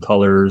textures and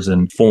colors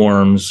and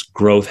forms,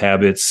 growth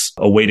habits,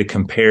 a way to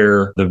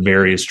compare the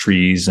various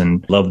trees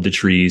and love the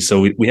trees.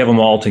 So we have them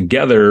all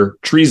together,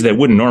 trees that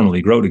wouldn't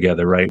normally grow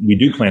together, right? We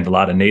do plant a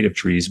lot of native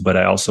trees, but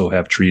I also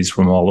have trees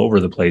from all over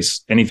the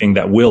place. Anything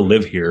that will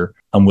live here,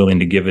 I'm willing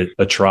to give it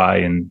a try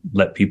and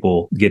let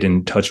people get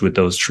in touch with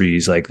those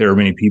trees. Like there are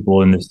many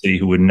people in the city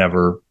who would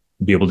never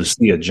be able to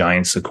see a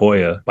giant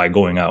sequoia by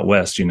going out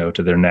west,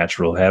 to their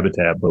natural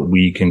habitat. But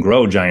we can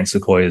grow giant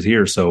sequoias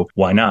here. So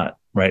why not?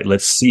 Right?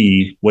 Let's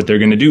see what they're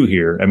going to do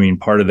here. I mean,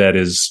 part of that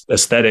is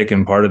aesthetic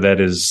and part of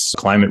that is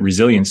climate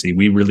resiliency.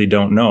 We really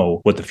don't know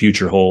what the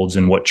future holds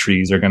and what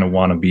trees are going to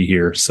want to be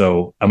here.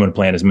 So I'm going to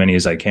plant as many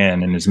as I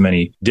can and as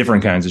many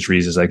different kinds of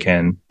trees as I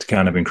can to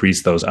kind of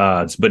increase those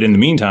odds. But in the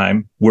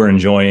meantime, we're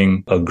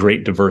enjoying a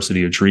great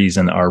diversity of trees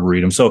in the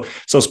Arboretum. So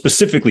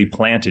specifically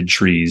planted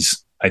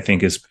trees, I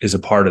think is a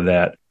part of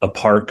that. A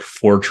park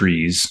for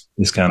trees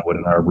is kind of what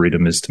an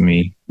arboretum is to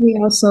me. We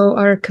also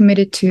are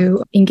committed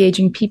to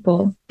engaging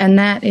people, and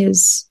that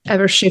is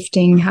ever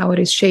shifting how it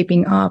is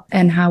shaping up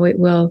and how it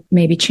will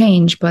maybe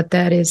change. But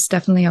that is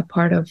definitely a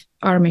part of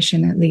our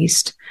mission, at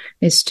least,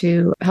 is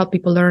to help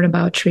people learn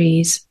about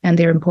trees and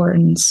their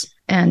importance.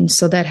 And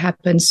so that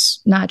happens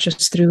not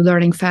just through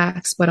learning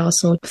facts, but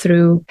also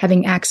through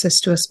having access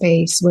to a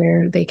space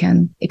where they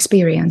can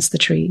experience the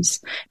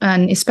trees.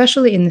 And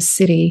especially in the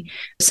city,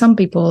 some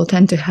people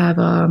tend to have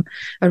a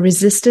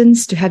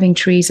resistance to having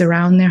trees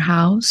around their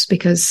house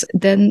because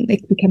then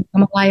it can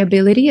become a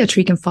liability. A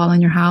tree can fall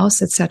on your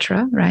house,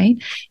 etc. Right?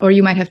 Or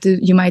you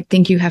might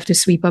think you have to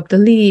sweep up the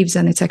leaves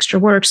and it's extra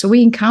work. So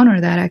we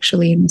encounter that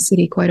actually in the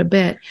city quite a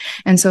bit.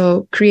 And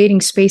so creating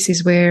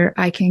spaces where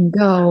I can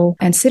go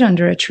and sit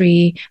under a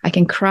tree, I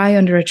can cry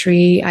under a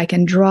tree, I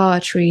can draw a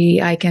tree,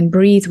 I can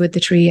breathe with the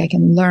tree, I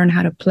can learn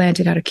how to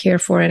plant it, how to care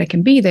for it, I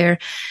can be there,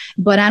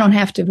 but I don't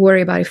have to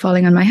worry about it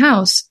falling on my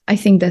house. I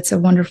think that's a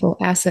wonderful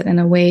asset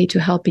and a way to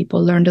help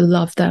people learn to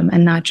love them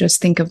and not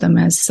just think of them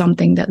as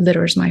something that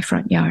litters my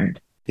front yard.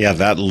 Yeah,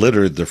 that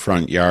littered the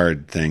front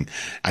yard thing.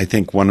 I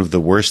think one of the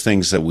worst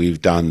things that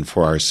we've done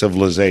for our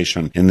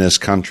civilization in this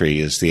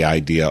country is the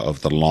idea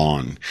of the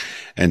lawn.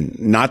 And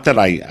not that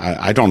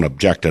I don't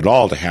object at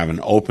all to having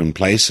open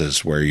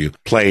places where you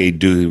play,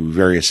 do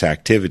various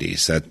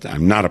activities. That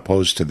I'm not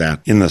opposed to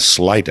that in the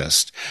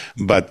slightest.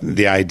 But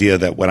the idea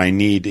that what I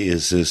need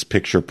is this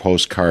picture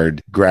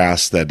postcard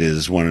grass that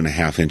is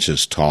 1.5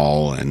 inches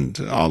tall and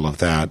all of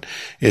that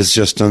is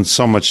just done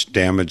so much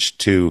damage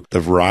to the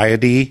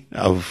variety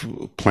of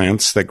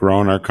plants that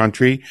grow in our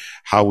country,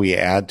 how we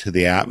add to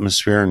the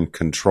atmosphere and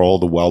control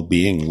the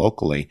well-being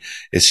locally.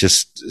 It's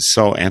just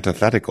so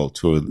antithetical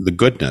to the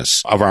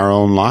goodness of our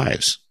own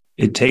lives.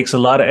 It takes a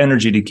lot of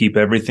energy to keep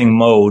everything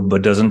mowed,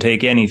 but doesn't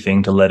take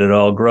anything to let it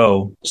all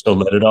grow. So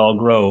let it all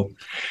grow.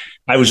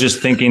 I was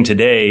just thinking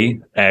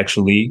today,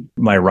 actually,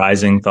 my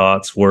rising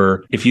thoughts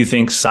were, if you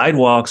think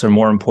sidewalks are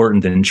more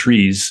important than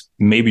trees,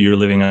 maybe you're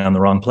living on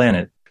the wrong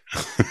planet.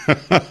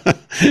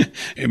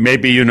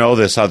 Maybe you know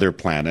this other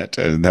planet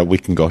that we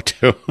can go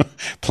to,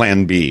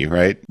 Plan B,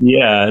 right?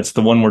 Yeah, it's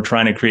the one we're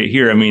trying to create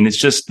here. I mean, it's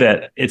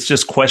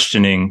just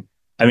questioning.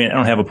 I mean, I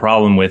don't have a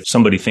problem with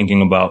somebody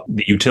thinking about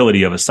the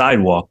utility of a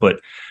sidewalk, but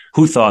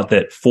who thought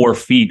that 4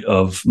 feet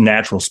of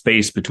natural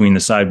space between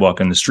the sidewalk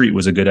and the street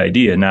was a good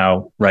idea?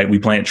 Now, right, we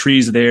plant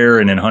trees there,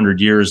 and in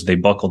 100 years, they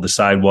buckle the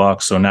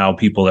sidewalk. So now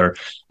people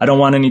I don't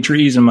want any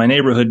trees in my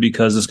neighborhood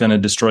because it's going to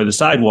destroy the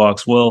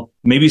sidewalks. Well,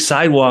 maybe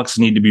sidewalks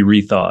need to be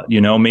rethought.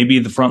 Maybe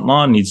the front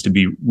lawn needs to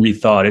be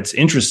rethought. It's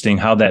interesting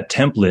how that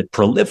template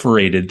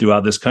proliferated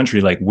throughout this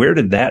country. Like, where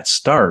did that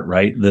start,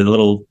 right? The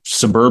little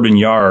suburban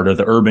yard or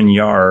the urban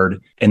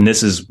yard. And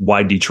this is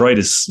why Detroit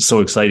is so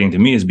exciting to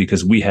me, is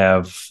because we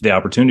have the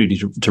opportunity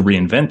to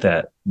reinvent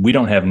that. We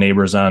don't have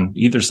neighbors on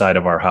either side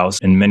of our house,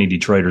 and many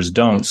Detroiters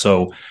don't.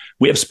 So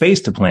we have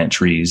space to plant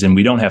trees, and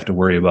we don't have to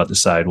worry about the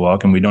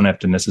sidewalk, and we don't have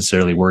to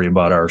necessarily worry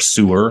about our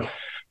sewer.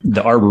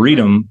 The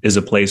Arboretum is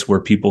a place where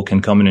people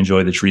can come and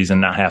enjoy the trees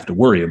and not have to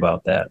worry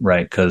about that,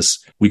 right?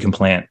 Because we can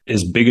plant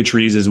as big a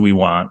trees as we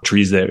want,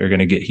 trees that are going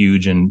to get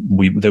huge, and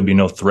there'll be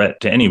no threat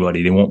to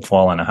anybody. They won't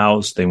fall on a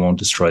house. They won't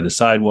destroy the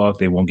sidewalk.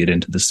 They won't get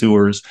into the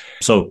sewers.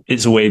 So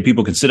it's a way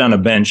people can sit on a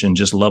bench and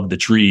just love the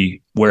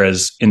tree.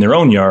 Whereas in their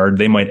own yard,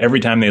 they might, every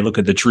time they look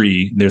at the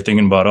tree, they're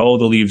thinking about, oh,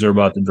 the leaves are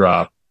about to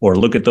drop, or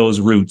look at those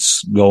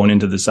roots going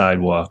into the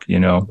sidewalk.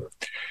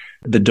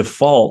 The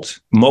default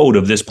mode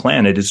of this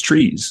planet is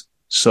trees.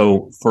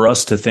 So for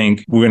us to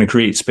think we're going to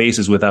create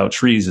spaces without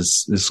trees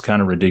is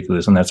kind of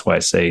ridiculous. And that's why I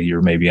say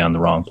you're maybe on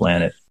the wrong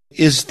planet.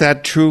 Is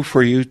that true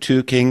for you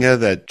too, Kinga,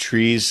 that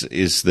trees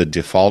is the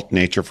default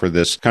nature for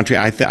this country?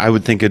 I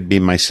would think it'd be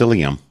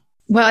mycelium.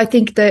 Well, I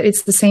think that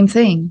it's the same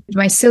thing.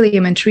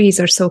 Mycelium and trees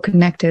are so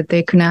connected.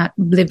 They cannot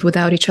live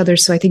without each other.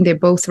 So I think they're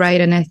both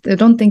right. And I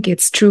don't think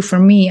it's true for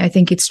me. I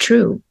think it's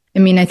true. I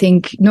mean, I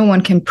think no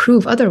one can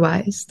prove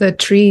otherwise. The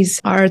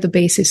trees are the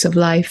basis of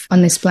life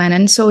on this planet,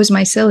 and so is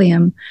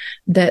mycelium,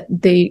 that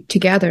they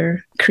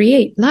together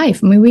create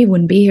life. I mean, we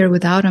wouldn't be here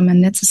without them,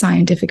 and that's a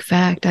scientific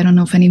fact. I don't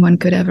know if anyone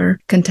could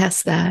ever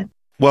contest that.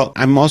 Well,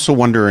 I'm also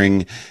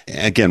wondering,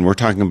 again, we're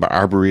talking about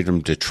Arboretum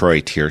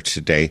Detroit here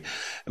today,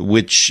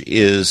 which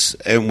is,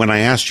 when I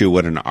asked you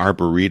what an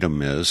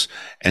arboretum is,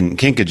 and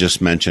Kinga just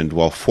mentioned,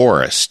 well,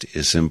 forest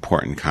is an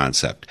important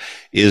concept.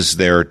 Is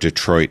there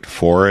Detroit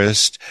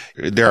forest?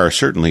 There are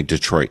certainly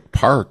Detroit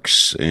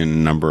parks in a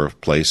number of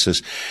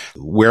places.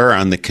 Where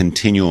on the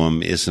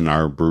continuum is an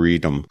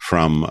arboretum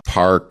from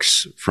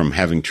parks, from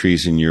having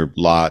trees in your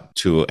lot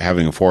to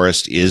having a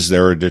forest? Is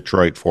there a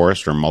Detroit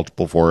forest or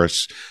multiple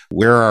forests?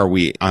 Where are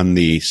we on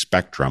the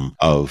spectrum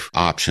of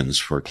options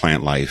for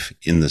plant life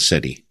in the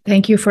city?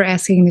 Thank you for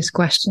asking this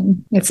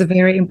question. It's a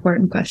very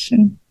important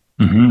question.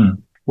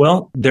 Mm-hmm.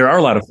 Well, there are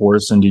a lot of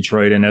forests in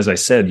Detroit. And as I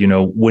said,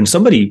 when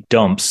somebody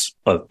dumps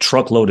a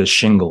truckload of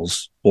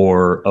shingles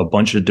or a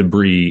bunch of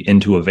debris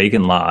into a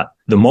vacant lot,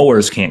 the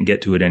mowers can't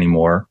get to it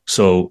anymore.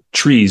 So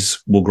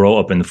trees will grow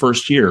up in the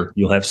first year.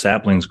 You'll have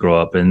saplings grow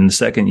up. And in the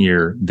second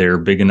year, they're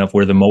big enough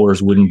where the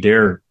mowers wouldn't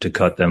dare to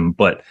cut them.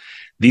 But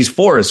these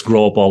forests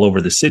grow up all over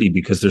the city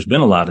because there's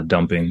been a lot of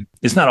dumping.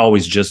 It's not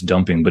always just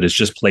dumping, but it's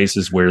just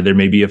places where there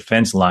may be a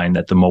fence line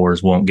that the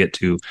mowers won't get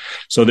to.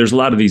 So there's a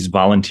lot of these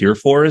volunteer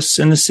forests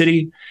in the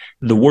city.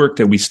 The work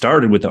that we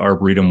started with the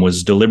Arboretum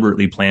was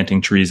deliberately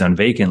planting trees on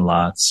vacant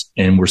lots.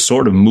 And we're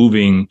sort of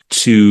moving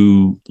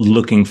to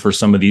looking for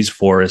some of these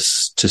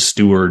forests to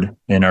steward.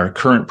 In our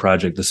current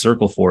project, the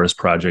Circle Forest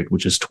Project,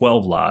 which is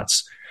 12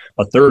 lots,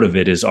 a third of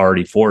it is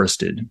already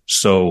forested.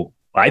 So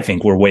I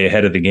think we're way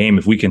ahead of the game.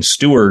 If we can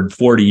steward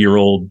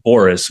 40-year-old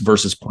forests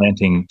versus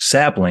planting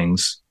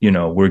saplings,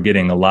 we're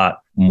getting a lot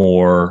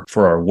more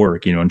for our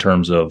work, in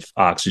terms of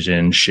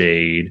oxygen,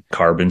 shade,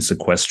 carbon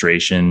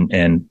sequestration,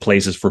 and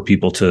places for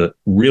people to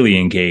really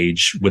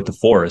engage with the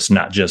forest,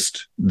 not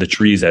just the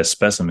trees as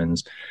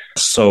specimens.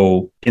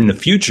 So in the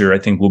future, I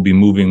think we'll be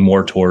moving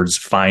more towards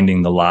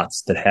finding the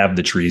lots that have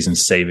the trees and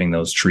saving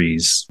those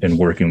trees and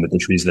working with the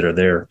trees that are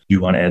there. Do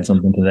you want to add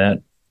something to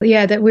that?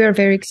 Yeah, that we are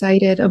very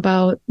excited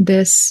about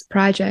this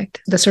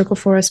project, the Circle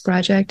Forest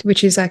Project,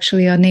 which is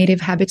actually a native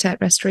habitat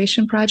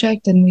restoration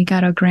project. And we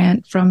got a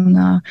grant from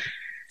the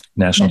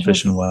National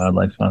Fish and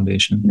Wildlife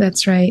Foundation.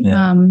 That's right.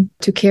 Yeah.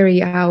 To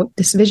carry out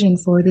this vision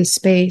for this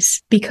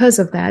space. Because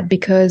of that,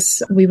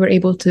 because we were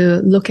able to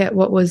look at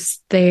what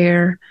was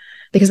there,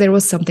 because there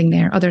was something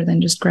there other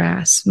than just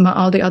grass.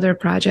 All the other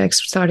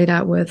projects started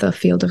out with a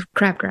field of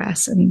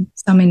crabgrass and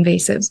some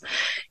invasives.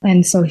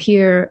 And so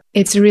here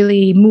it's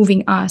really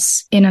moving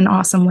us in an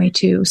awesome way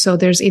too. So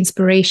there's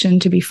inspiration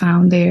to be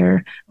found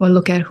there. We'll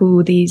look at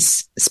who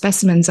these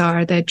specimens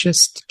are that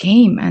just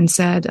came and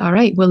said, all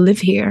right, we'll live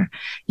here.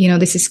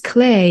 This is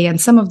clay,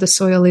 and some of the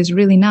soil is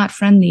really not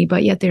friendly,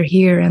 but yet they're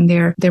here and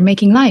they're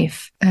making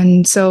life.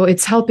 And so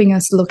it's helping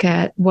us look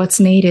at what's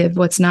native,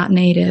 what's not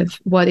native,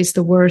 what is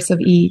the worth of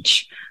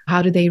each.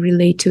 How do they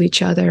relate to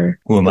each other?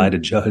 Who am I to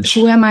judge?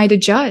 Who am I to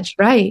judge?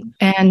 Right.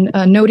 And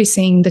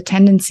noticing the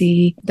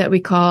tendency that we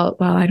call,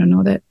 well, I don't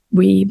know that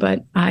we,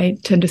 but I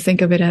tend to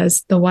think of it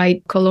as the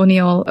white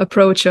colonial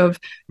approach of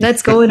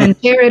let's go in and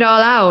tear it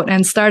all out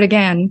and start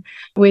again,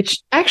 which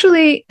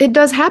actually it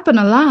does happen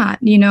a lot,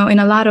 in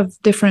a lot of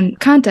different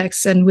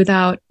contexts and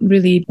without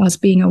really us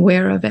being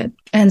aware of it.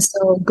 And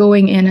so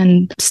going in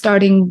and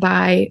starting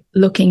by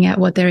looking at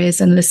what there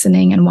is and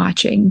listening and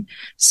watching.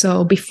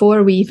 So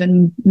before we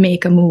even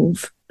make a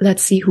move,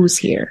 let's see who's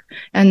here.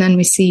 And then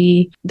we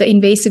see the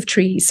invasive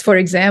trees, for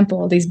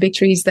example, these big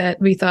trees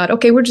that we thought,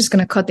 okay, we're just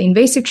going to cut the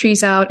invasive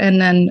trees out and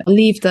then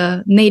leave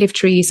the native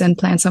trees and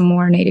plant some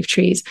more native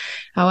trees.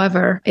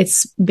 However,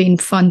 it's been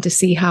fun to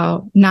see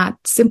how not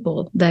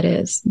simple that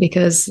is,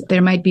 because there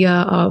might be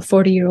a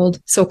 40-year-old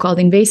so-called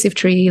invasive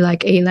tree like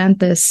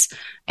Ailanthus,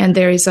 and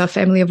there is a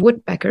family of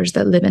woodpeckers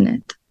that live in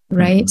it,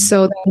 right? Mm-hmm.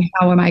 So then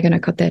how am I going to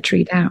cut that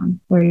tree down,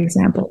 for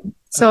example?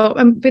 So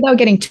without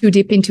getting too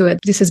deep into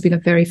it, this has been a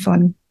very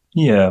fun.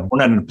 Yeah, we're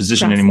not in a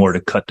position anymore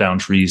to cut down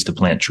trees to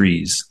plant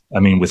trees. I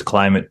mean, with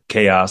climate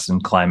chaos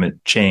and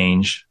climate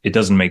change, it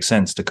doesn't make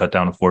sense to cut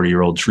down a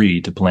 40-year-old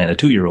tree to plant a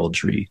 2-year-old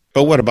tree.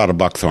 But what about a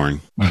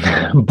buckthorn?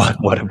 But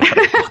what about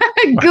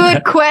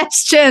Good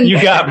question.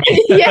 You got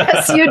me.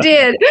 Yes, you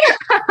did.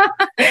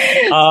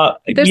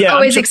 There's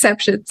always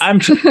exceptions. I'm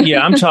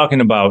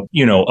talking about,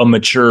 a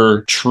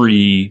mature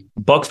tree.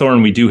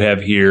 Buckthorn we do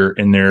have here,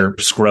 and they're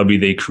scrubby.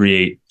 They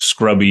create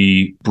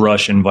scrubby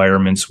brush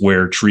environments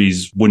where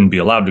trees wouldn't be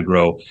allowed to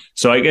grow.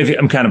 So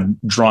I'm kind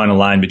of drawing a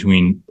line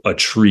between a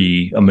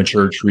tree, a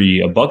mature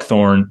tree, a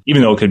buckthorn.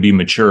 Even though it could be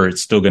mature,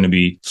 it's still going to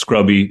be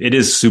scrubby. It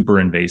is super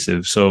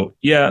invasive. So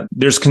yeah,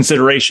 there's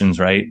considerations,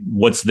 right?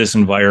 What's this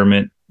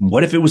environment?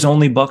 What if it was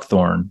only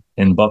buckthorn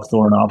and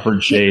buckthorn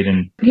offered shade?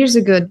 And here's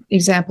a good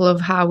example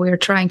of how we're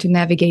trying to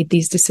navigate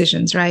these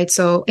decisions, right?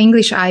 So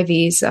English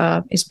ivy is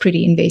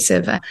pretty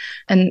invasive,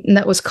 and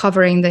that was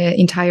covering the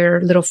entire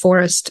little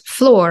forest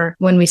floor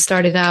when we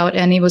started out,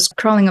 and it was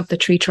crawling up the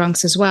tree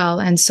trunks as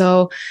well. And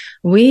so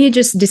we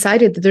just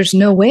decided that there's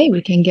no way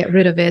we can get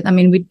rid of it. I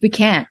mean, we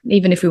can't,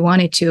 even if we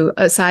wanted to,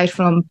 aside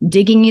from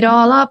digging it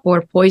all up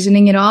or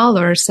poisoning it all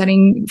or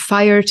setting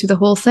fire to the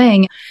whole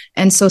thing.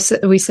 And so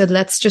we said,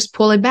 let's just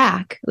pull it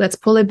back. Let's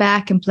pull it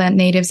back and plant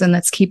natives, and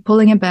let's keep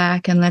pulling it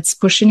back and let's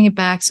pushing it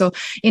back. So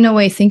in a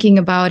way, thinking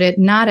about it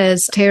not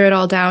as tear it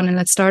all down and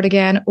let's start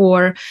again,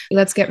 or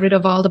let's get rid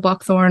of all the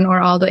buckthorn or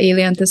all the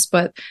Ailanthus,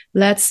 but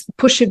let's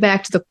push it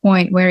back to the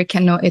point where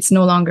it's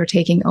no longer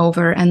taking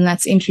over, and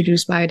let's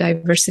introduce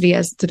biodiversity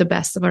as to the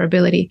best of our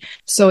ability.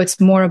 So it's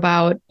more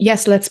about,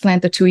 yes, let's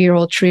plant the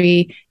 2-year-old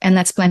tree and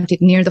let's plant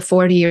it near the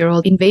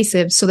 40-year-old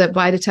invasive, so that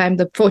by the time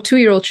the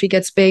 2-year-old tree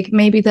gets big,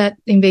 maybe that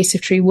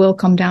invasive tree will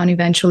come down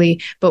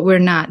eventually, but we're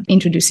not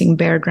introducing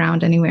bare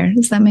ground anywhere.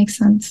 Does that make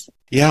sense?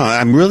 Yeah,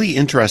 I'm really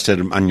interested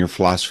on your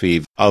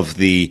philosophy of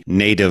the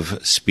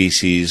native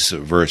species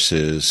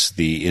versus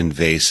the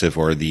invasive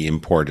or the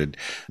imported.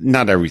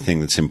 Not everything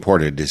that's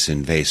imported is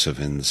invasive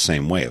in the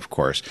same way, of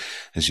course.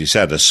 As you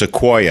said, a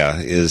sequoia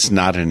is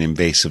not an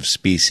invasive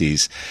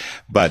species,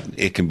 but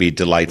it can be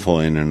delightful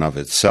in and of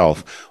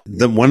itself.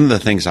 One of the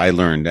things I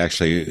learned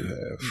actually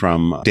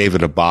from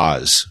David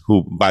Abaz,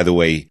 who, by the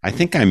way, I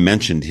think I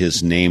mentioned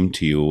his name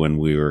to you when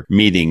we were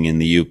meeting in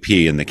the UP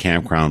in the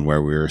campground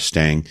where we were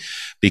staying,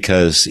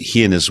 because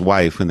he and his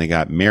wife, when they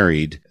got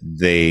married,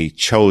 they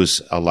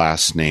chose a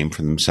last name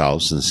for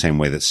themselves in the same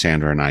way that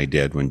Sandra and I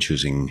did when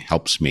choosing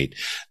Helpsmeet.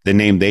 The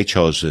name they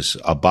chose is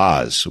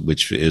Abaz,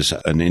 which is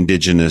an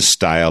indigenous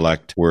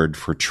dialect word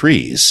for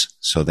trees.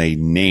 So they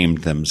named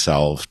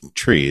themselves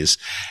trees.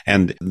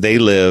 And they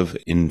live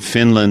in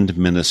Finland,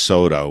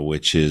 Minnesota,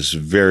 which is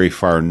very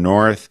far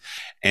north.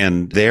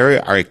 And they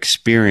are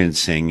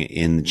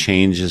experiencing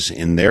changes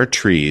in their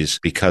trees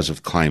because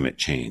of climate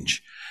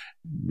change.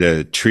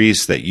 The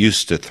trees that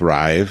used to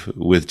thrive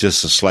with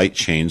just a slight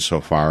change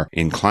so far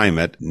in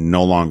climate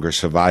no longer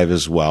survive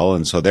as well.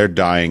 And so they're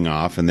dying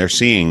off, and they're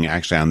seeing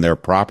actually on their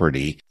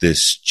property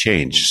this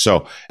change.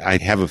 So I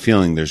have a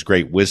feeling there's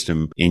great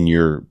wisdom in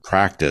your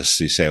practice.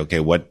 You say,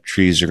 okay, what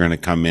trees are going to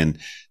come in?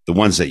 The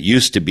ones that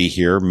used to be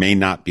here may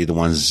not be the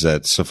ones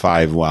that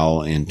survive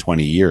well in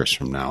 20 years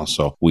from now.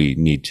 So we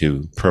need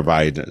to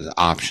provide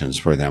options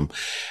for them.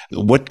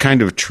 What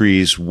kind of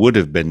trees would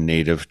have been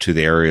native to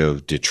the area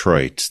of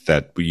Detroit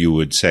that you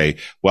would say,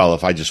 well,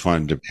 if I just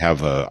wanted to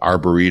have an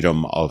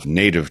arboretum of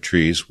native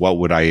trees, what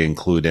would I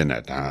include in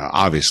it?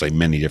 Obviously,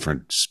 many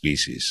different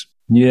species.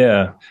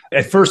 Yeah.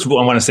 At first, I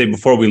want to say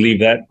before we leave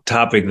that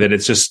topic that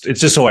it's just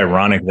so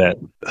ironic that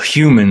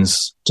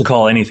humans to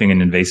call anything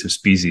an invasive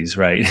species,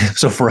 right?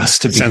 So for us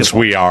to be since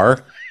we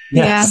are.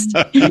 Yes.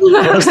 Yeah.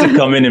 For us to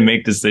come in and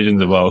make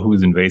decisions about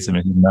who's invasive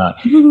and who's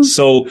not.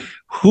 So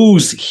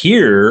who's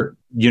here,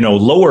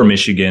 lower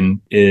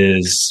Michigan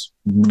is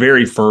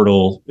very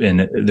fertile,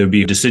 and there'd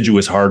be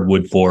deciduous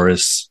hardwood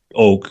forests,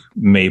 oak,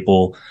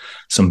 maple,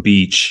 some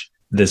beech.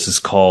 This is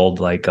called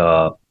like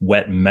a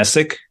wet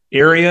mesic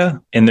area.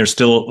 And there's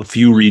still a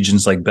few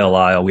regions like Belle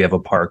Isle. We have a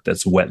park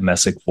that's wet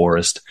mesic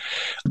forest.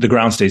 The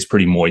ground stays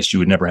pretty moist. You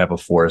would never have a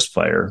forest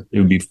fire. It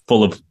would be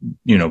full of,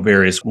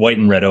 various white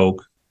and red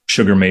oak,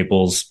 sugar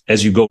maples.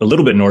 As you go a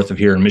little bit north of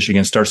here in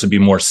Michigan, it starts to be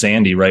more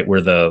sandy, right, where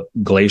the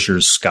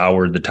glaciers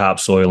scoured the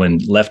topsoil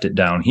and left it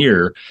down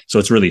here. So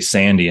it's really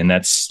sandy, and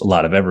that's a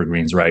lot of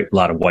evergreens, right? A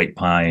lot of white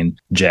pine,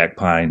 jack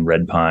pine,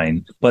 red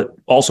pine, but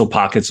also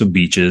pockets of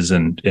beeches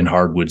and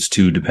hardwoods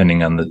too,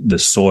 depending on the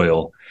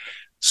soil.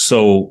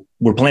 So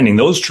we're planting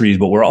those trees,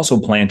 but we're also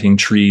planting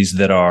trees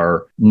that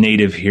are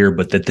native here,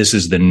 but that this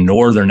is the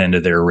northern end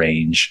of their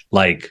range,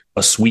 like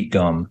a sweet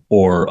gum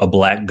or a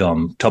black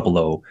gum,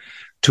 tupelo,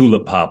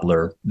 tulip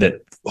poplar,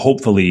 that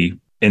hopefully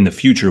in the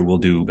future will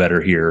do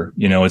better here.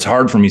 You know, it's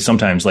hard for me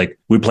sometimes, like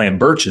we plant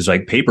birches,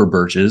 like paper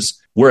birches.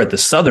 We're at the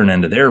southern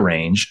end of their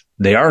range.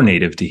 They are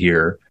native to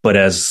here, but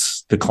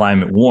as the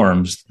climate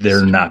warms,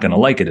 they're not going to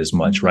like it as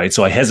much, right?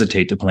 So I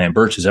hesitate to plant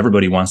birches.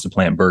 Everybody wants to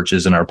plant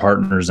birches, and our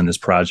partners in this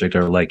project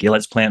are like, yeah,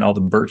 let's plant all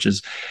the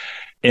birches.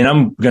 And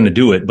I'm going to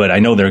do it, but I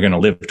know they're going to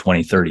live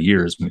 20, 30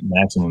 years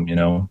maximum, you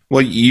know.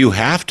 Well, you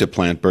have to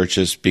plant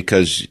birches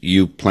because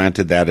you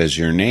planted that as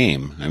your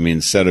name. I mean,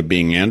 instead of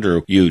being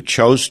Andrew, you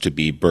chose to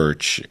be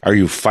Birch. Are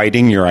you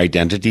fighting your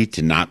identity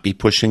to not be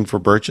pushing for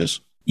birches?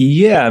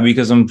 Yeah,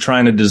 because I'm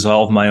trying to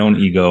dissolve my own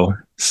ego.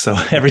 So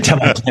every time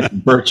I plant a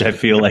birch, I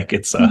feel like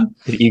it's an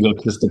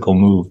egotistical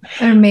move.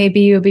 Or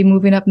maybe you'll be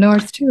moving up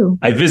north too.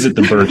 I visit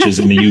the birches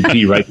in the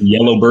UP, right? The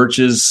yellow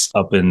birches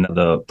up in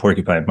the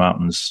Porcupine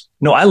Mountains.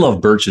 No, I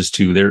love birches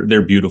too.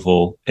 They're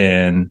beautiful.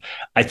 And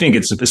I think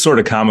it's sort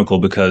of comical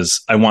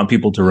because I want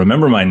people to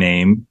remember my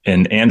name,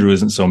 and Andrew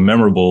isn't so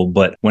memorable.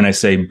 But when I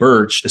say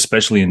Birch,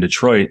 especially in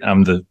Detroit,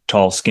 I'm the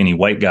tall, skinny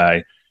white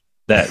guy.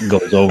 That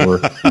goes over.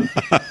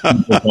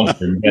 People don't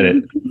forget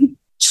it.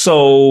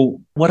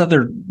 So what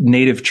other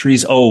native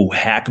trees? Oh,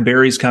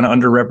 hackberry's kind of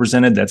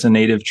underrepresented. That's a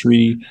native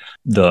tree.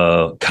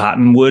 The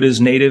cottonwood is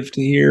native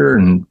to here.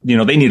 And, you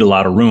know, they need a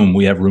lot of room.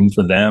 We have room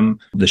for them.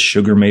 The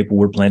sugar maple,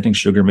 we're planting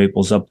sugar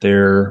maples up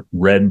there.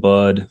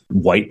 Redbud,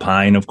 white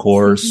pine, of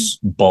course,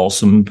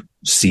 balsam,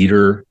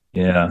 cedar.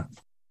 Yeah.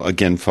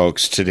 Again,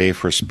 folks, today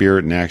for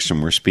Spirit in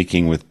Action, we're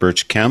speaking with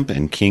Birch Kemp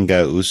and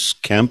Kinga Us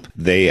Kemp.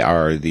 They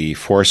are the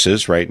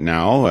forces right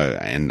now,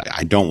 and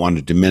I don't want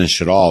to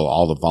diminish at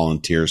all the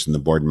volunteers and the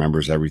board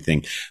members,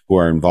 everything, who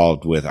are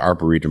involved with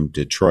Arboretum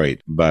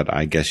Detroit. But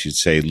I guess you'd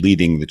say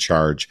leading the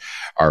charge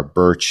are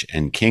Birch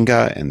and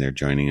Kinga, and they're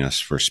joining us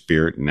for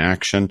Spirit in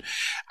Action.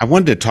 I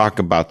wanted to talk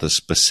about the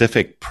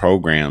specific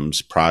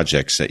programs,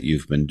 projects that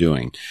you've been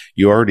doing.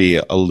 You already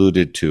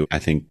alluded to, I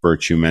think,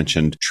 Birch, you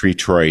mentioned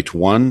Treetroit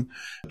 1,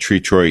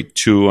 Treetroit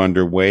 2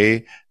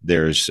 underway.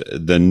 There's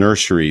the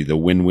nursery, the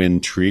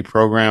Win-Win Tree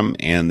program,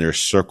 and there's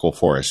Circle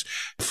Forest.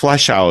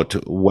 Flesh out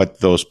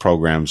what those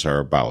programs are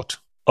about.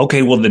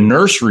 Okay, well, the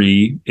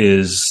nursery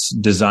is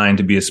designed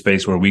to be a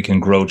space where we can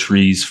grow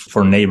trees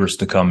for neighbors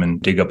to come and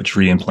dig up a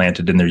tree and plant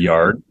it in their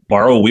yard.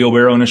 Borrow a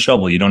wheelbarrow and a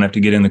shovel. You don't have to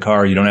get in the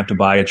car. You don't have to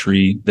buy a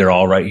tree. They're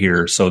all right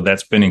here. So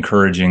that's been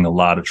encouraging a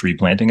lot of tree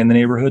planting in the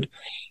neighborhood.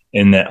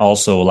 And that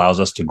also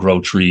allows us to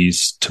grow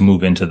trees to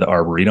move into the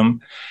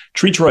Arboretum.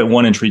 Treetroit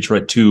 1 and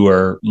Treetroit 2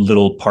 are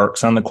little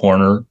parks on the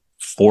corner,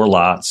 4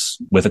 lots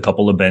with a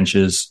couple of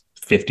benches,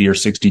 50 or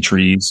 60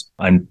 trees.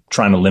 I'm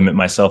trying to limit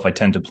myself. I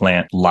tend to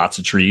plant lots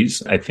of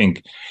trees. I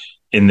think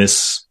in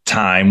this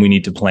time, we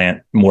need to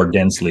plant more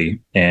densely,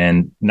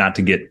 and not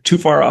to get too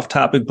far off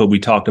topic, but we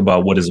talked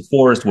about what is a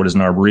forest, what is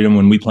an arboretum.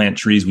 When we plant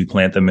trees, we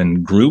plant them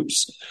in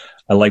groups.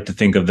 I like to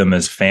think of them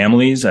as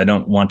families. I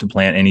don't want to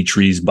plant any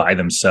trees by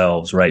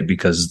themselves, right?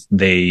 Because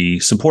they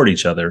support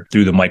each other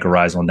through the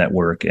mycorrhizal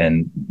network.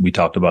 And we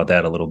talked about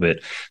that a little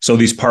bit. So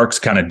these parks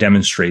kind of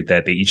demonstrate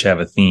that they each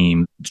have a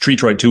theme.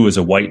 Treetroit 2 is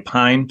a white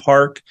pine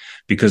park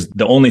because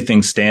the only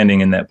thing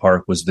standing in that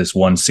park was this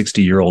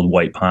 160-year-old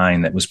white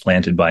pine that was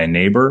planted by a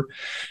neighbor.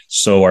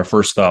 So our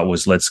first thought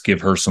was, let's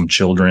give her some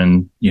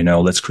children,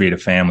 let's create a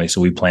family. So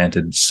we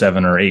planted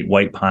 7 or 8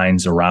 white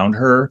pines around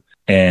her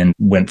and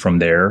went from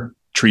there.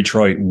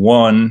 Treetroit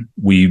 1,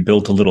 we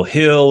built a little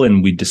hill,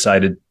 and we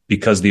decided,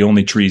 because the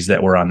only trees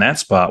that were on that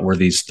spot were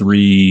these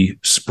 3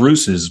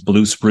 spruces,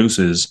 blue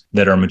spruces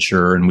that are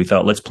mature. And we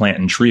thought, let's plant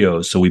in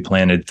trios. So we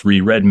planted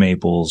 3 red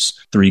maples,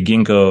 3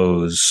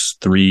 ginkgos,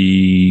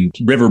 3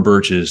 river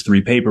birches,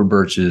 3 paper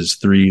birches,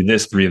 3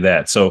 this, 3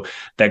 that. So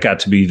that got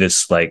to be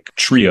this like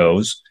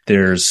trios.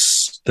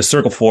 There's the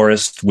Circle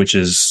Forest, which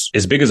is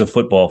as big as a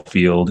football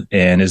field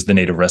and is the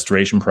Native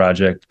Restoration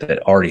Project that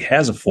already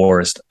has a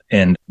forest.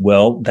 And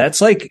well,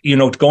 that's like,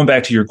 going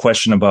back to your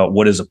question about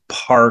what is a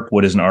park,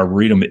 what is an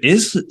arboretum, it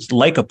is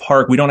like a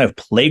park. We don't have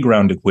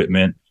playground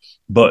equipment,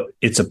 but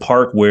it's a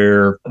park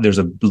where there's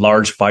a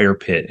large fire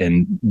pit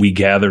and we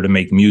gather to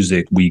make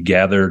music. We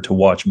gather to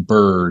watch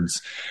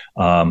birds.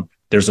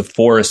 There's a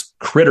forest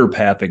critter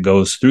path that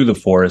goes through the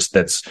forest.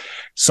 That's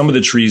some of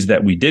the trees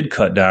that we did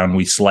cut down,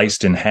 we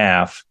sliced in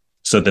half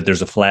so that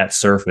there's a flat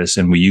surface,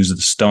 and we use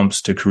the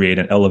stumps to create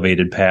an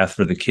elevated path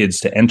for the kids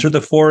to enter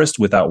the forest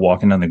without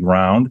walking on the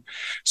ground.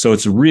 So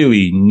it's a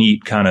really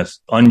neat kind of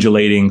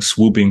undulating,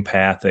 swooping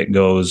path that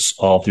goes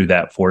all through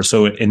that forest.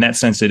 So in that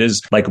sense, it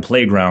is like a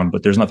playground,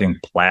 but there's nothing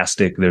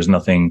plastic. There's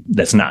nothing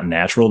that's not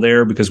natural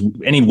there, because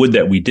any wood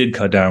that we did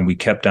cut down, we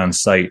kept on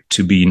site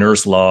to be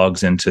nurse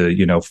logs and to,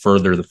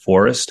 further the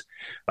forest.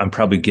 I'm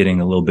probably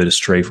getting a little bit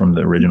astray from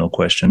the original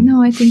question.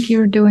 No, I think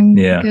you're doing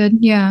good.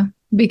 Yeah,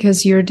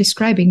 because you're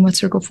describing what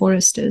Circle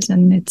Forest is,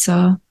 and it's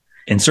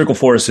And Circle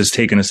Forest has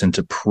taken us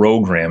into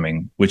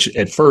programming, which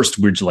at first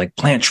we're just like,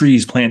 plant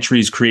trees,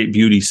 create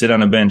beauty, sit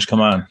on a bench,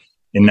 come on.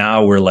 And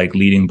now we're like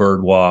leading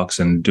bird walks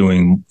and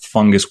doing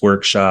fungus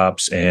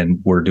workshops,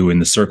 and we're doing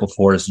the Circle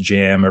Forest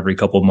Jam every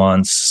couple of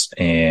months.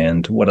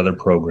 And what other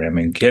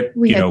programming?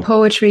 We had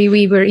poetry.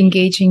 We were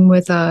engaging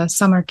with a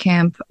summer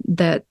camp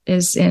that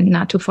is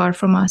not too far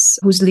from us,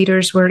 whose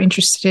leaders were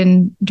interested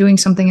in doing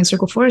something in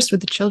Circle Forest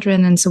with the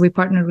children. And so we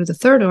partnered with a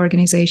third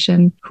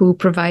organization who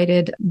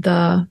provided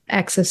the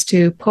access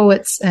to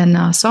poets and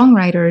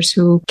songwriters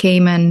who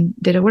came and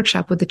did a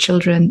workshop with the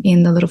children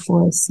in the Little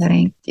Forest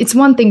setting. It's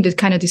one thing to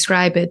kind of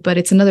describe it, but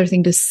it's another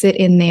thing to sit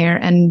in there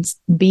and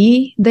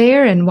be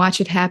there and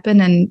watch it happen.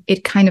 And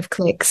it kind of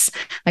clicks.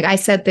 Like I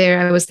sat there,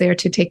 I was there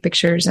to take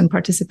pictures and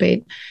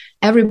participate.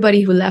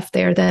 Everybody who left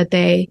there that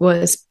day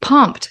was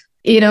pumped,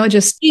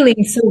 just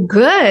feeling so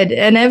good.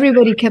 And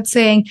everybody kept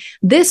saying,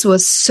 this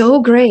was so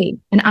great.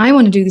 And I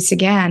want to do this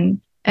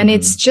again. And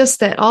it's just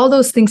that all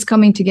those things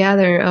coming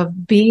together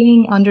of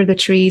being under the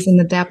trees in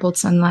the dappled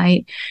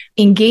sunlight,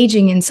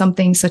 engaging in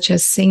something such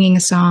as singing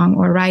a song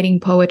or writing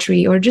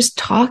poetry or just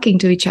talking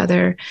to each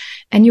other.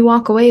 And you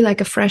walk away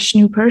like a fresh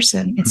new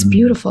person. It's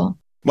beautiful.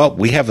 Well,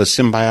 we have a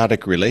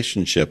symbiotic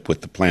relationship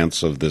with the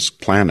plants of this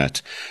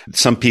planet.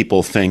 Some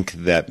people think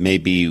that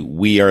maybe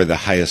we are the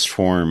highest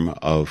form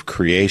of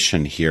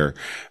creation here,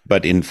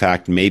 but in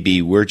fact,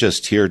 maybe we're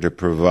just here to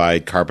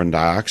provide carbon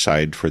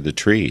dioxide for the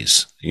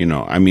trees.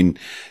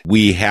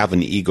 We have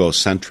an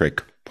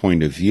egocentric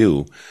point of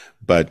view,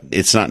 but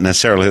it's not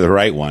necessarily the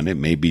right one. It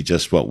may be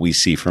just what we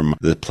see from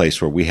the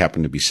place where we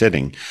happen to be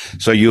sitting.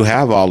 So you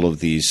have all of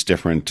these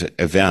different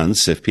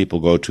events. If people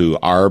go to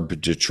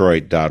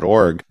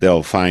arbdetroit.org,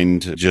 they'll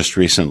find just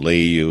recently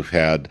you've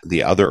had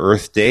the Other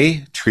Earth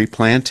Day, tree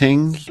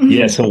planting.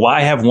 Yeah, so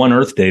why have one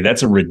Earth Day?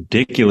 That's a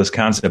ridiculous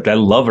concept. I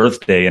love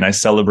Earth Day and I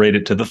celebrate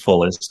it to the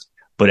fullest.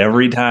 But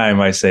every time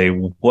I say,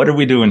 what are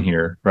we doing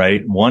here,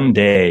 right? One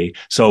day.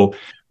 So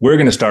we're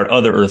going to start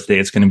Other Earth Day.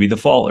 It's going to be the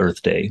Fall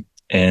Earth Day.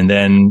 And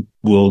then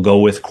we'll go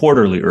with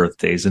quarterly Earth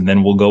Days, and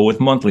then we'll go with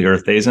monthly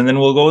Earth Days, and then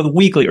we'll go with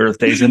weekly Earth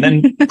Days. And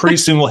then pretty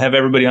soon we'll have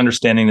everybody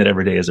understanding that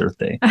every day is Earth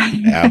Day.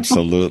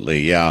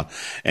 Absolutely. Yeah.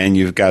 And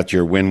you've got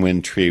your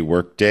Win-Win Tree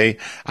Work Day.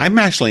 I'm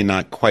actually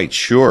not quite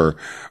sure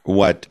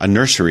what a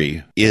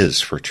nursery is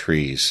for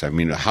trees.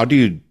 How do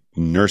you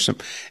nurse them?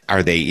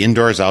 Are they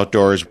indoors,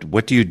 outdoors?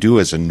 What do you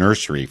do as a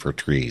nursery for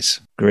trees?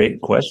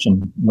 Great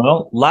question.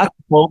 Well, lots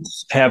of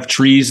folks have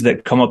trees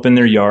that come up in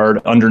their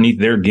yard underneath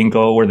their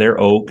ginkgo or their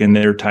oak and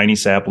their tiny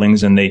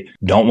saplings, and they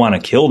don't want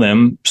to kill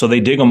them. So they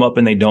dig them up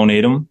and they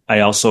donate them. I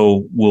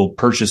also will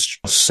purchase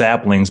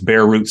saplings,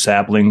 bare root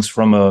saplings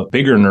from a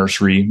bigger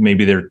nursery.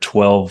 Maybe they're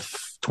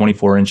 12,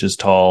 24 inches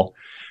tall,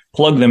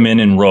 plug them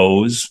in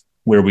rows,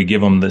 where we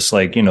give them this,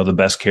 the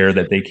best care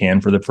that they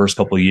can for the first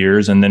couple of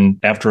years. And then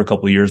after a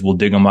couple of years, we'll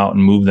dig them out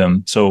and move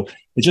them. So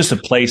it's just a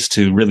place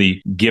to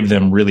really give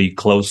them really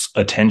close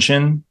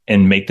attention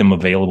and make them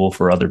available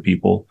for other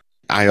people.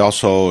 I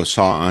also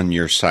saw on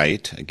your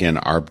site, again,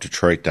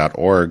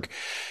 arbdetroit.org,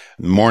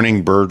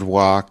 morning bird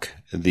walk,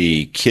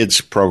 the kids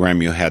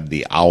program. You had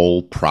the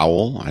owl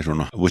prowl. I don't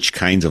know which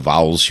kinds of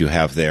owls you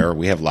have there.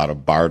 We have a lot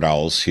of barred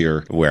owls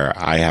here where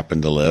I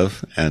happen to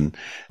live, and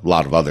a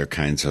lot of other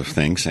kinds of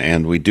things.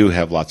 And we do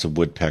have lots of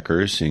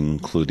woodpeckers,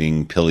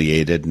 including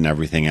pileated and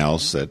everything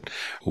else that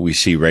we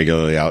see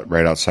regularly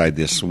right outside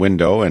this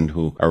window, and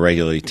who are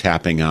regularly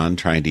tapping on,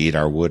 trying to eat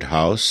our wood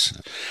house.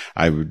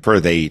 I would prefer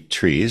they eat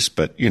trees,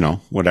 but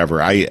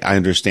whatever. I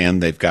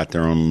understand they've got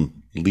their own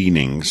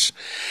leanings.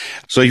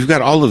 So you've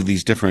got all of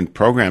these different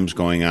programs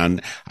going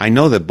on. I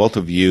know that both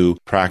of you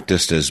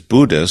practiced as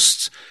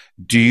Buddhists.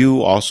 Do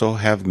you also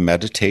have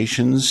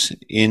meditations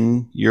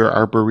in your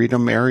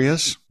Arboretum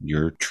areas,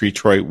 your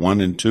Treetroit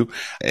 1 and 2?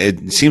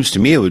 It seems to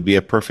me it would be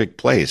a perfect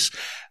place.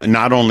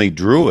 Not only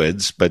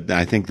Druids, but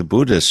I think the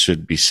Buddhists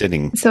should be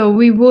sitting. So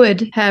we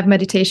would have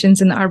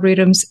meditations in the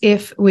Arboretums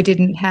if we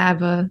didn't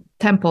have a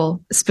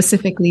temple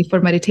specifically for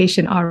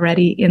meditation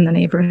already in the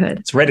neighborhood.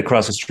 It's right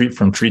across the street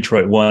from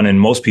Treetroit 1, and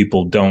most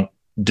people don't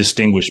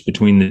distinguish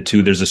between the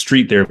two. There's a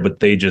street there, but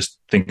they just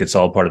think it's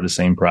all part of the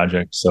same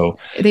project. So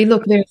they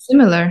look very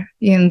similar.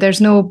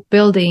 There's no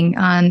building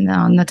on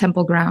the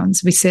temple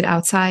grounds. We sit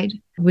outside.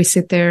 We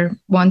sit there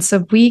once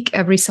a week,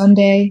 every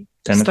Sunday,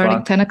 starting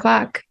o'clock? 10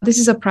 o'clock. This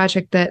is a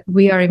project that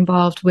we are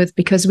involved with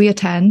because we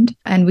attend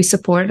and we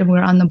support and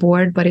we're on the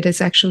board, but it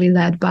is actually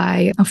led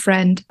by a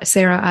friend,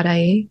 Sarah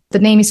Adaye. The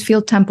name is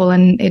Field Temple,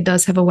 and it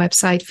does have a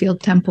website,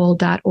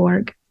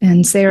 fieldtemple.org.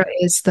 And Sarah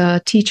is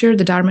the teacher,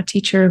 the Dharma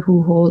teacher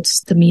who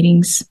holds the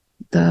meetings,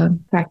 the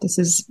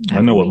practices.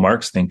 I know what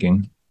Mark's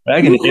thinking.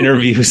 I can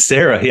interview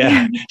Sarah.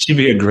 Yeah, she'd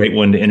be a great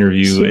one to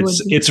interview.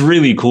 It's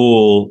really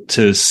cool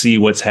to see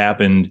what's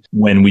happened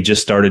when we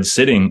just started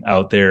sitting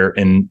out there,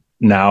 and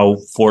now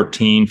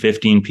 14,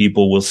 15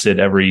 people will sit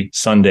every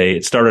Sunday.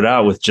 It started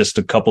out with just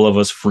a couple of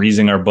us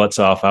freezing our butts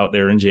off out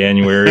there in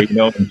January,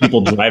 and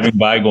people driving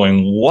by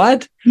going,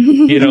 what?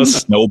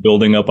 Snow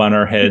building up on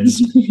our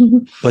heads.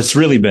 But it's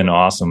really been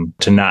awesome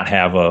to not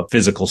have a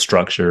physical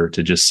structure,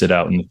 to just sit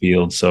out in the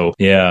field. So,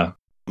 yeah.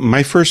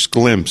 My first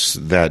glimpse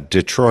that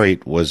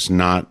Detroit was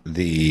not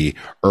the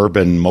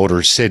urban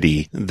motor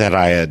city that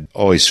I had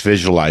always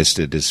visualized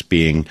it as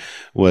being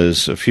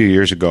was a few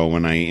years ago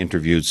when I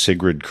interviewed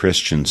Sigrid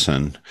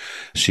Christensen.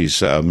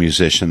 She's a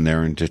musician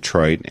there in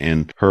Detroit,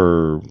 and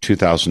her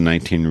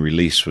 2019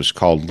 release was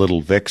called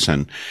Little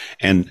Vixen.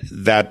 And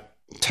that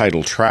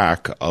title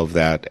track of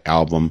that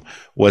album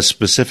was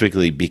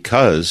specifically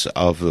because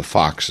of the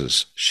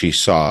foxes she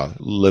saw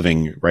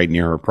living right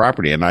near her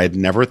property. And I had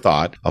never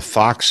thought of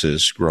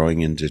foxes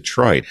growing in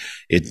Detroit.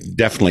 It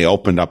definitely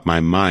opened up my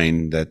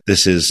mind that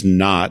this is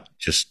not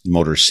just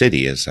Motor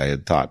City as I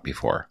had thought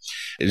before.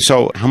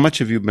 So how much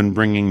have you been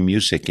bringing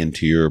music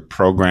into your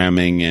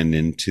programming and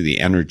into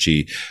the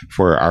energy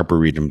for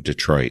Arboretum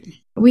Detroit?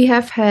 We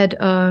have had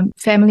a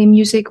family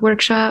music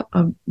workshop.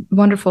 A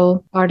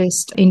wonderful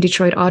artist in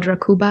Detroit, Audra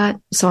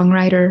Kubat,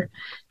 songwriter,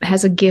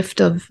 has a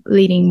gift of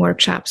leading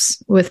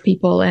workshops with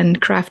people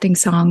and crafting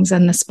songs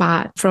on the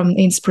spot from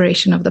the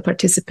inspiration of the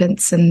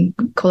participants and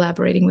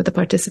collaborating with the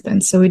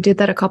participants. So we did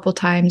that a couple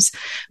times,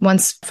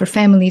 once for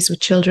families with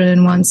children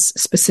and once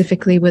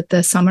specifically with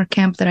the summer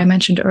camp that I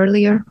mentioned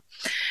earlier.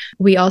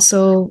 We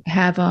also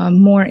have a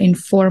more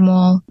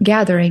informal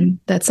gathering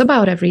that's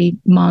about every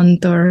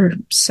month or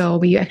so.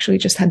 We actually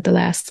just had the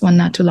last one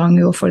not too long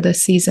ago for the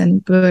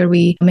season, where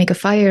we make a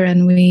fire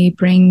and we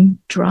bring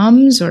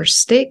drums or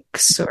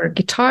sticks or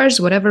guitars,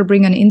 whatever,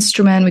 bring an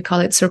instrument. We call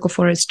it Circle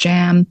Forest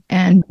Jam.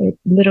 And it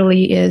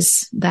literally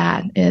is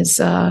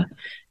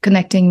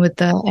connecting with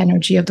the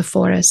energy of the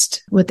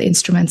forest with the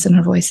instruments and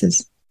our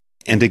voices.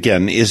 And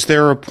again, is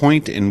there a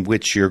point in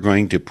which you're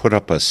going to put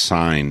up a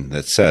sign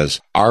that says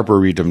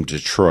Arboretum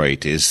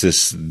Detroit? Is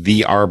this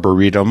the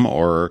Arboretum,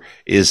 or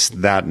is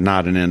that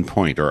not an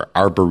endpoint? Or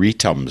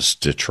Arboretums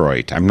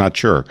Detroit? I'm not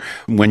sure.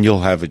 When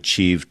you'll have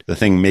achieved the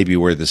thing maybe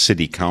where the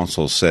city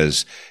council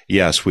says,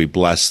 yes, we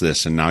bless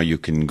this, and now you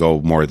can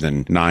go more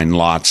than 9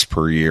 lots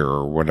per year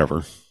or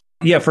whatever.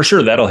 Yeah, for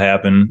sure. That'll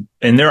happen.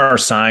 And there are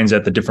signs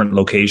at the different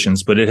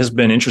locations, but it has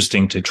been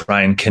interesting to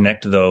try and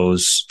connect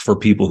those for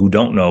people who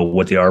don't know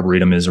what the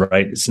Arboretum is,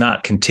 right? It's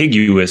not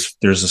contiguous.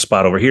 There's a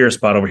spot over here, a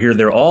spot over here.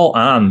 They're all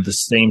on the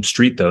same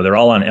street, though. They're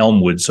all on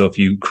Elmwood. So if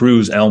you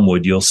cruise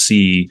Elmwood, you'll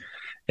see,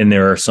 and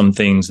there are some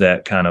things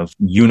that kind of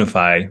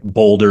unify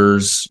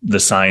boulders, the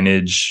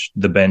signage,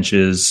 the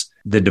benches,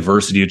 the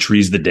diversity of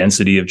trees, the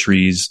density of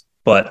trees.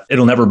 But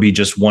it'll never be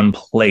just one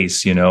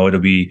place,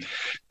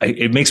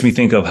 it makes me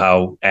think of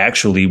how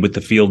actually with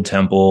the Field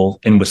Temple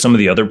and with some of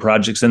the other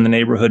projects in the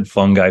neighborhood,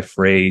 Fungi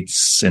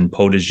Freights and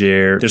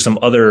Potager, there's some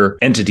other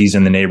entities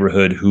in the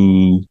neighborhood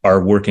who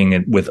are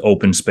working with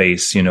open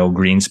space,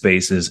 green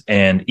spaces.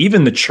 And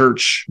even the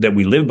church that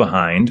we live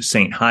behind,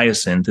 St.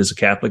 Hyacinth, is a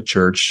Catholic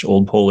church,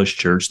 old Polish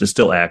church that's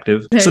still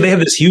active. So they have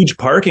this huge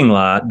parking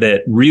lot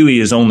that really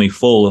is only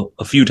full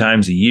a few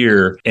times a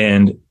year.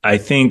 And I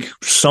think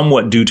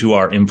somewhat due to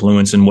our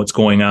influence in what's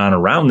going on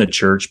around the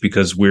church,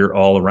 because we're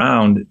all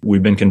around,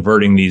 we've been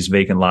converting these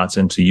vacant lots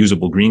into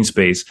usable green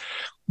space.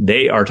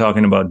 They are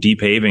talking about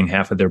depaving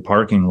half of their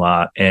parking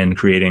lot and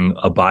creating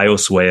a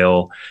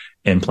bioswale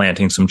and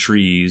planting some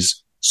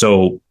trees.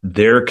 So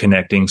they're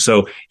connecting.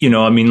 So,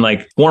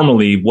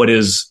 formally, what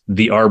is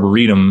the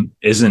Arboretum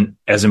isn't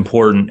as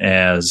important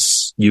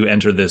as you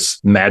enter this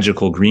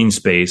magical green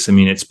space. I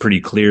mean, it's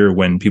pretty clear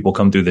when people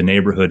come through the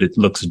neighborhood, it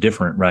looks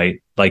different,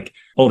 right? Like,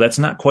 oh, that's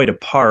not quite a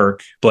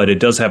park, but it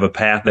does have a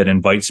path that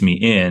invites me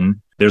in.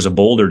 There's a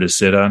boulder to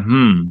sit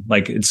on.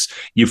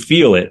 You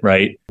feel it,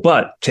 right?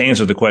 But to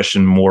answer the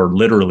question more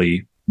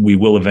literally, we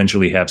will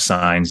eventually have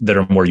signs that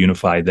are more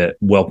unified that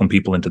welcome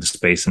people into the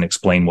space and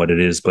explain what it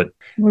is. But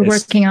we're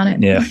working on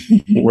it. Yeah,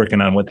 we're working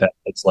on what that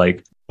looks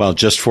like. Well,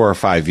 just 4 or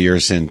 5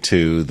 years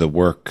into the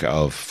work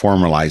of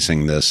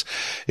formalizing this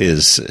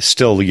is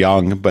still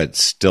young, but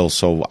still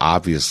so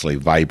obviously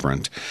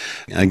vibrant.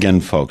 Again,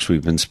 folks,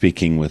 we've been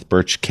speaking with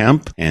Birch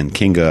Kemp and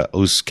Kinga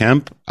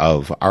Oostkemp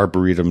of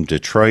Arboretum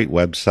Detroit,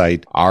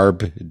 website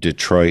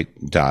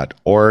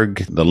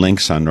arbdetroit.org. The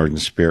links on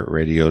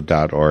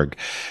northernspiritradio.org.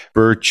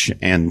 Birch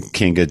and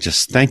Kinga,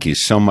 just thank you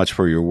so much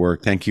for your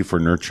work. Thank you for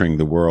nurturing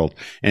the world.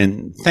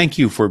 And thank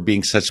you for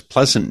being such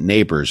pleasant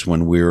neighbors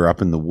when we were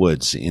up in the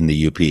woods in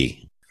the UP.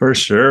 For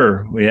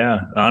sure. Yeah.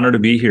 Honor to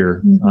be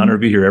here. Honor to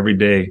be here every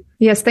day.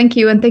 Yes, thank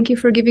you. And thank you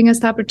for giving us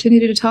the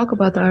opportunity to talk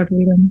about the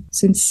Arboretum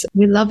since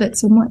we love it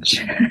so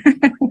much.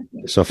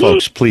 So,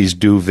 folks, please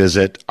do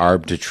visit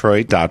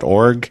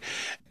arbdetroit.org.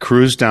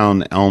 Cruise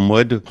down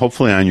Elmwood,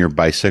 hopefully on your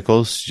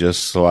bicycles,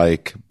 just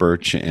like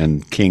Birch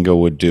and Kinga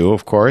would do,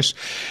 of course.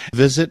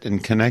 Visit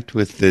and connect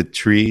with the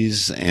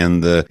trees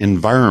and the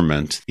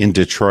environment in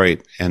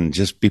Detroit and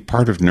just be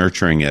part of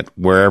nurturing it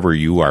wherever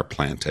you are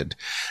planted.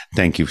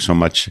 Thank you so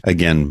much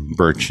again,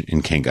 Birch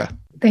and Kinga.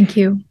 Thank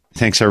you.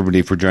 Thanks,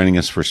 everybody, for joining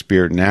us for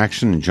Spirit in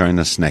Action, and join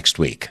us next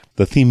week.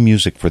 The theme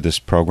music for this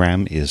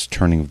program is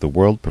Turning of the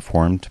World,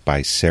 performed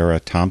by Sarah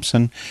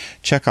Thompson.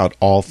 Check out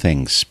all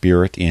things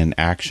Spirit in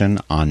Action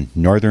on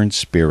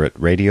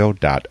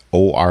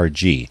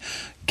northernspiritradio.org.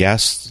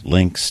 Guests,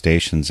 links,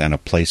 stations, and a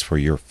place for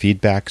your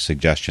feedback,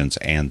 suggestions,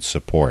 and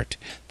support.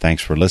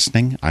 Thanks for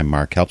listening. I'm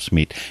Mark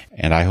Helpsmeet,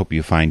 and I hope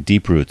you find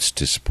deep roots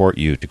to support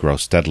you to grow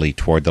steadily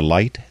toward the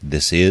light.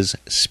 This is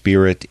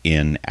Spirit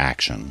in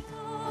Action.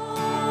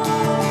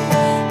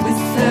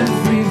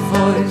 Every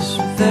voice,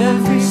 with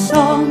every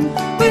song,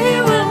 we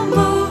will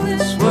move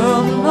this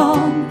world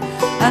along,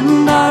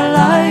 and our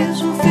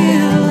lives will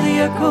feel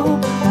the echo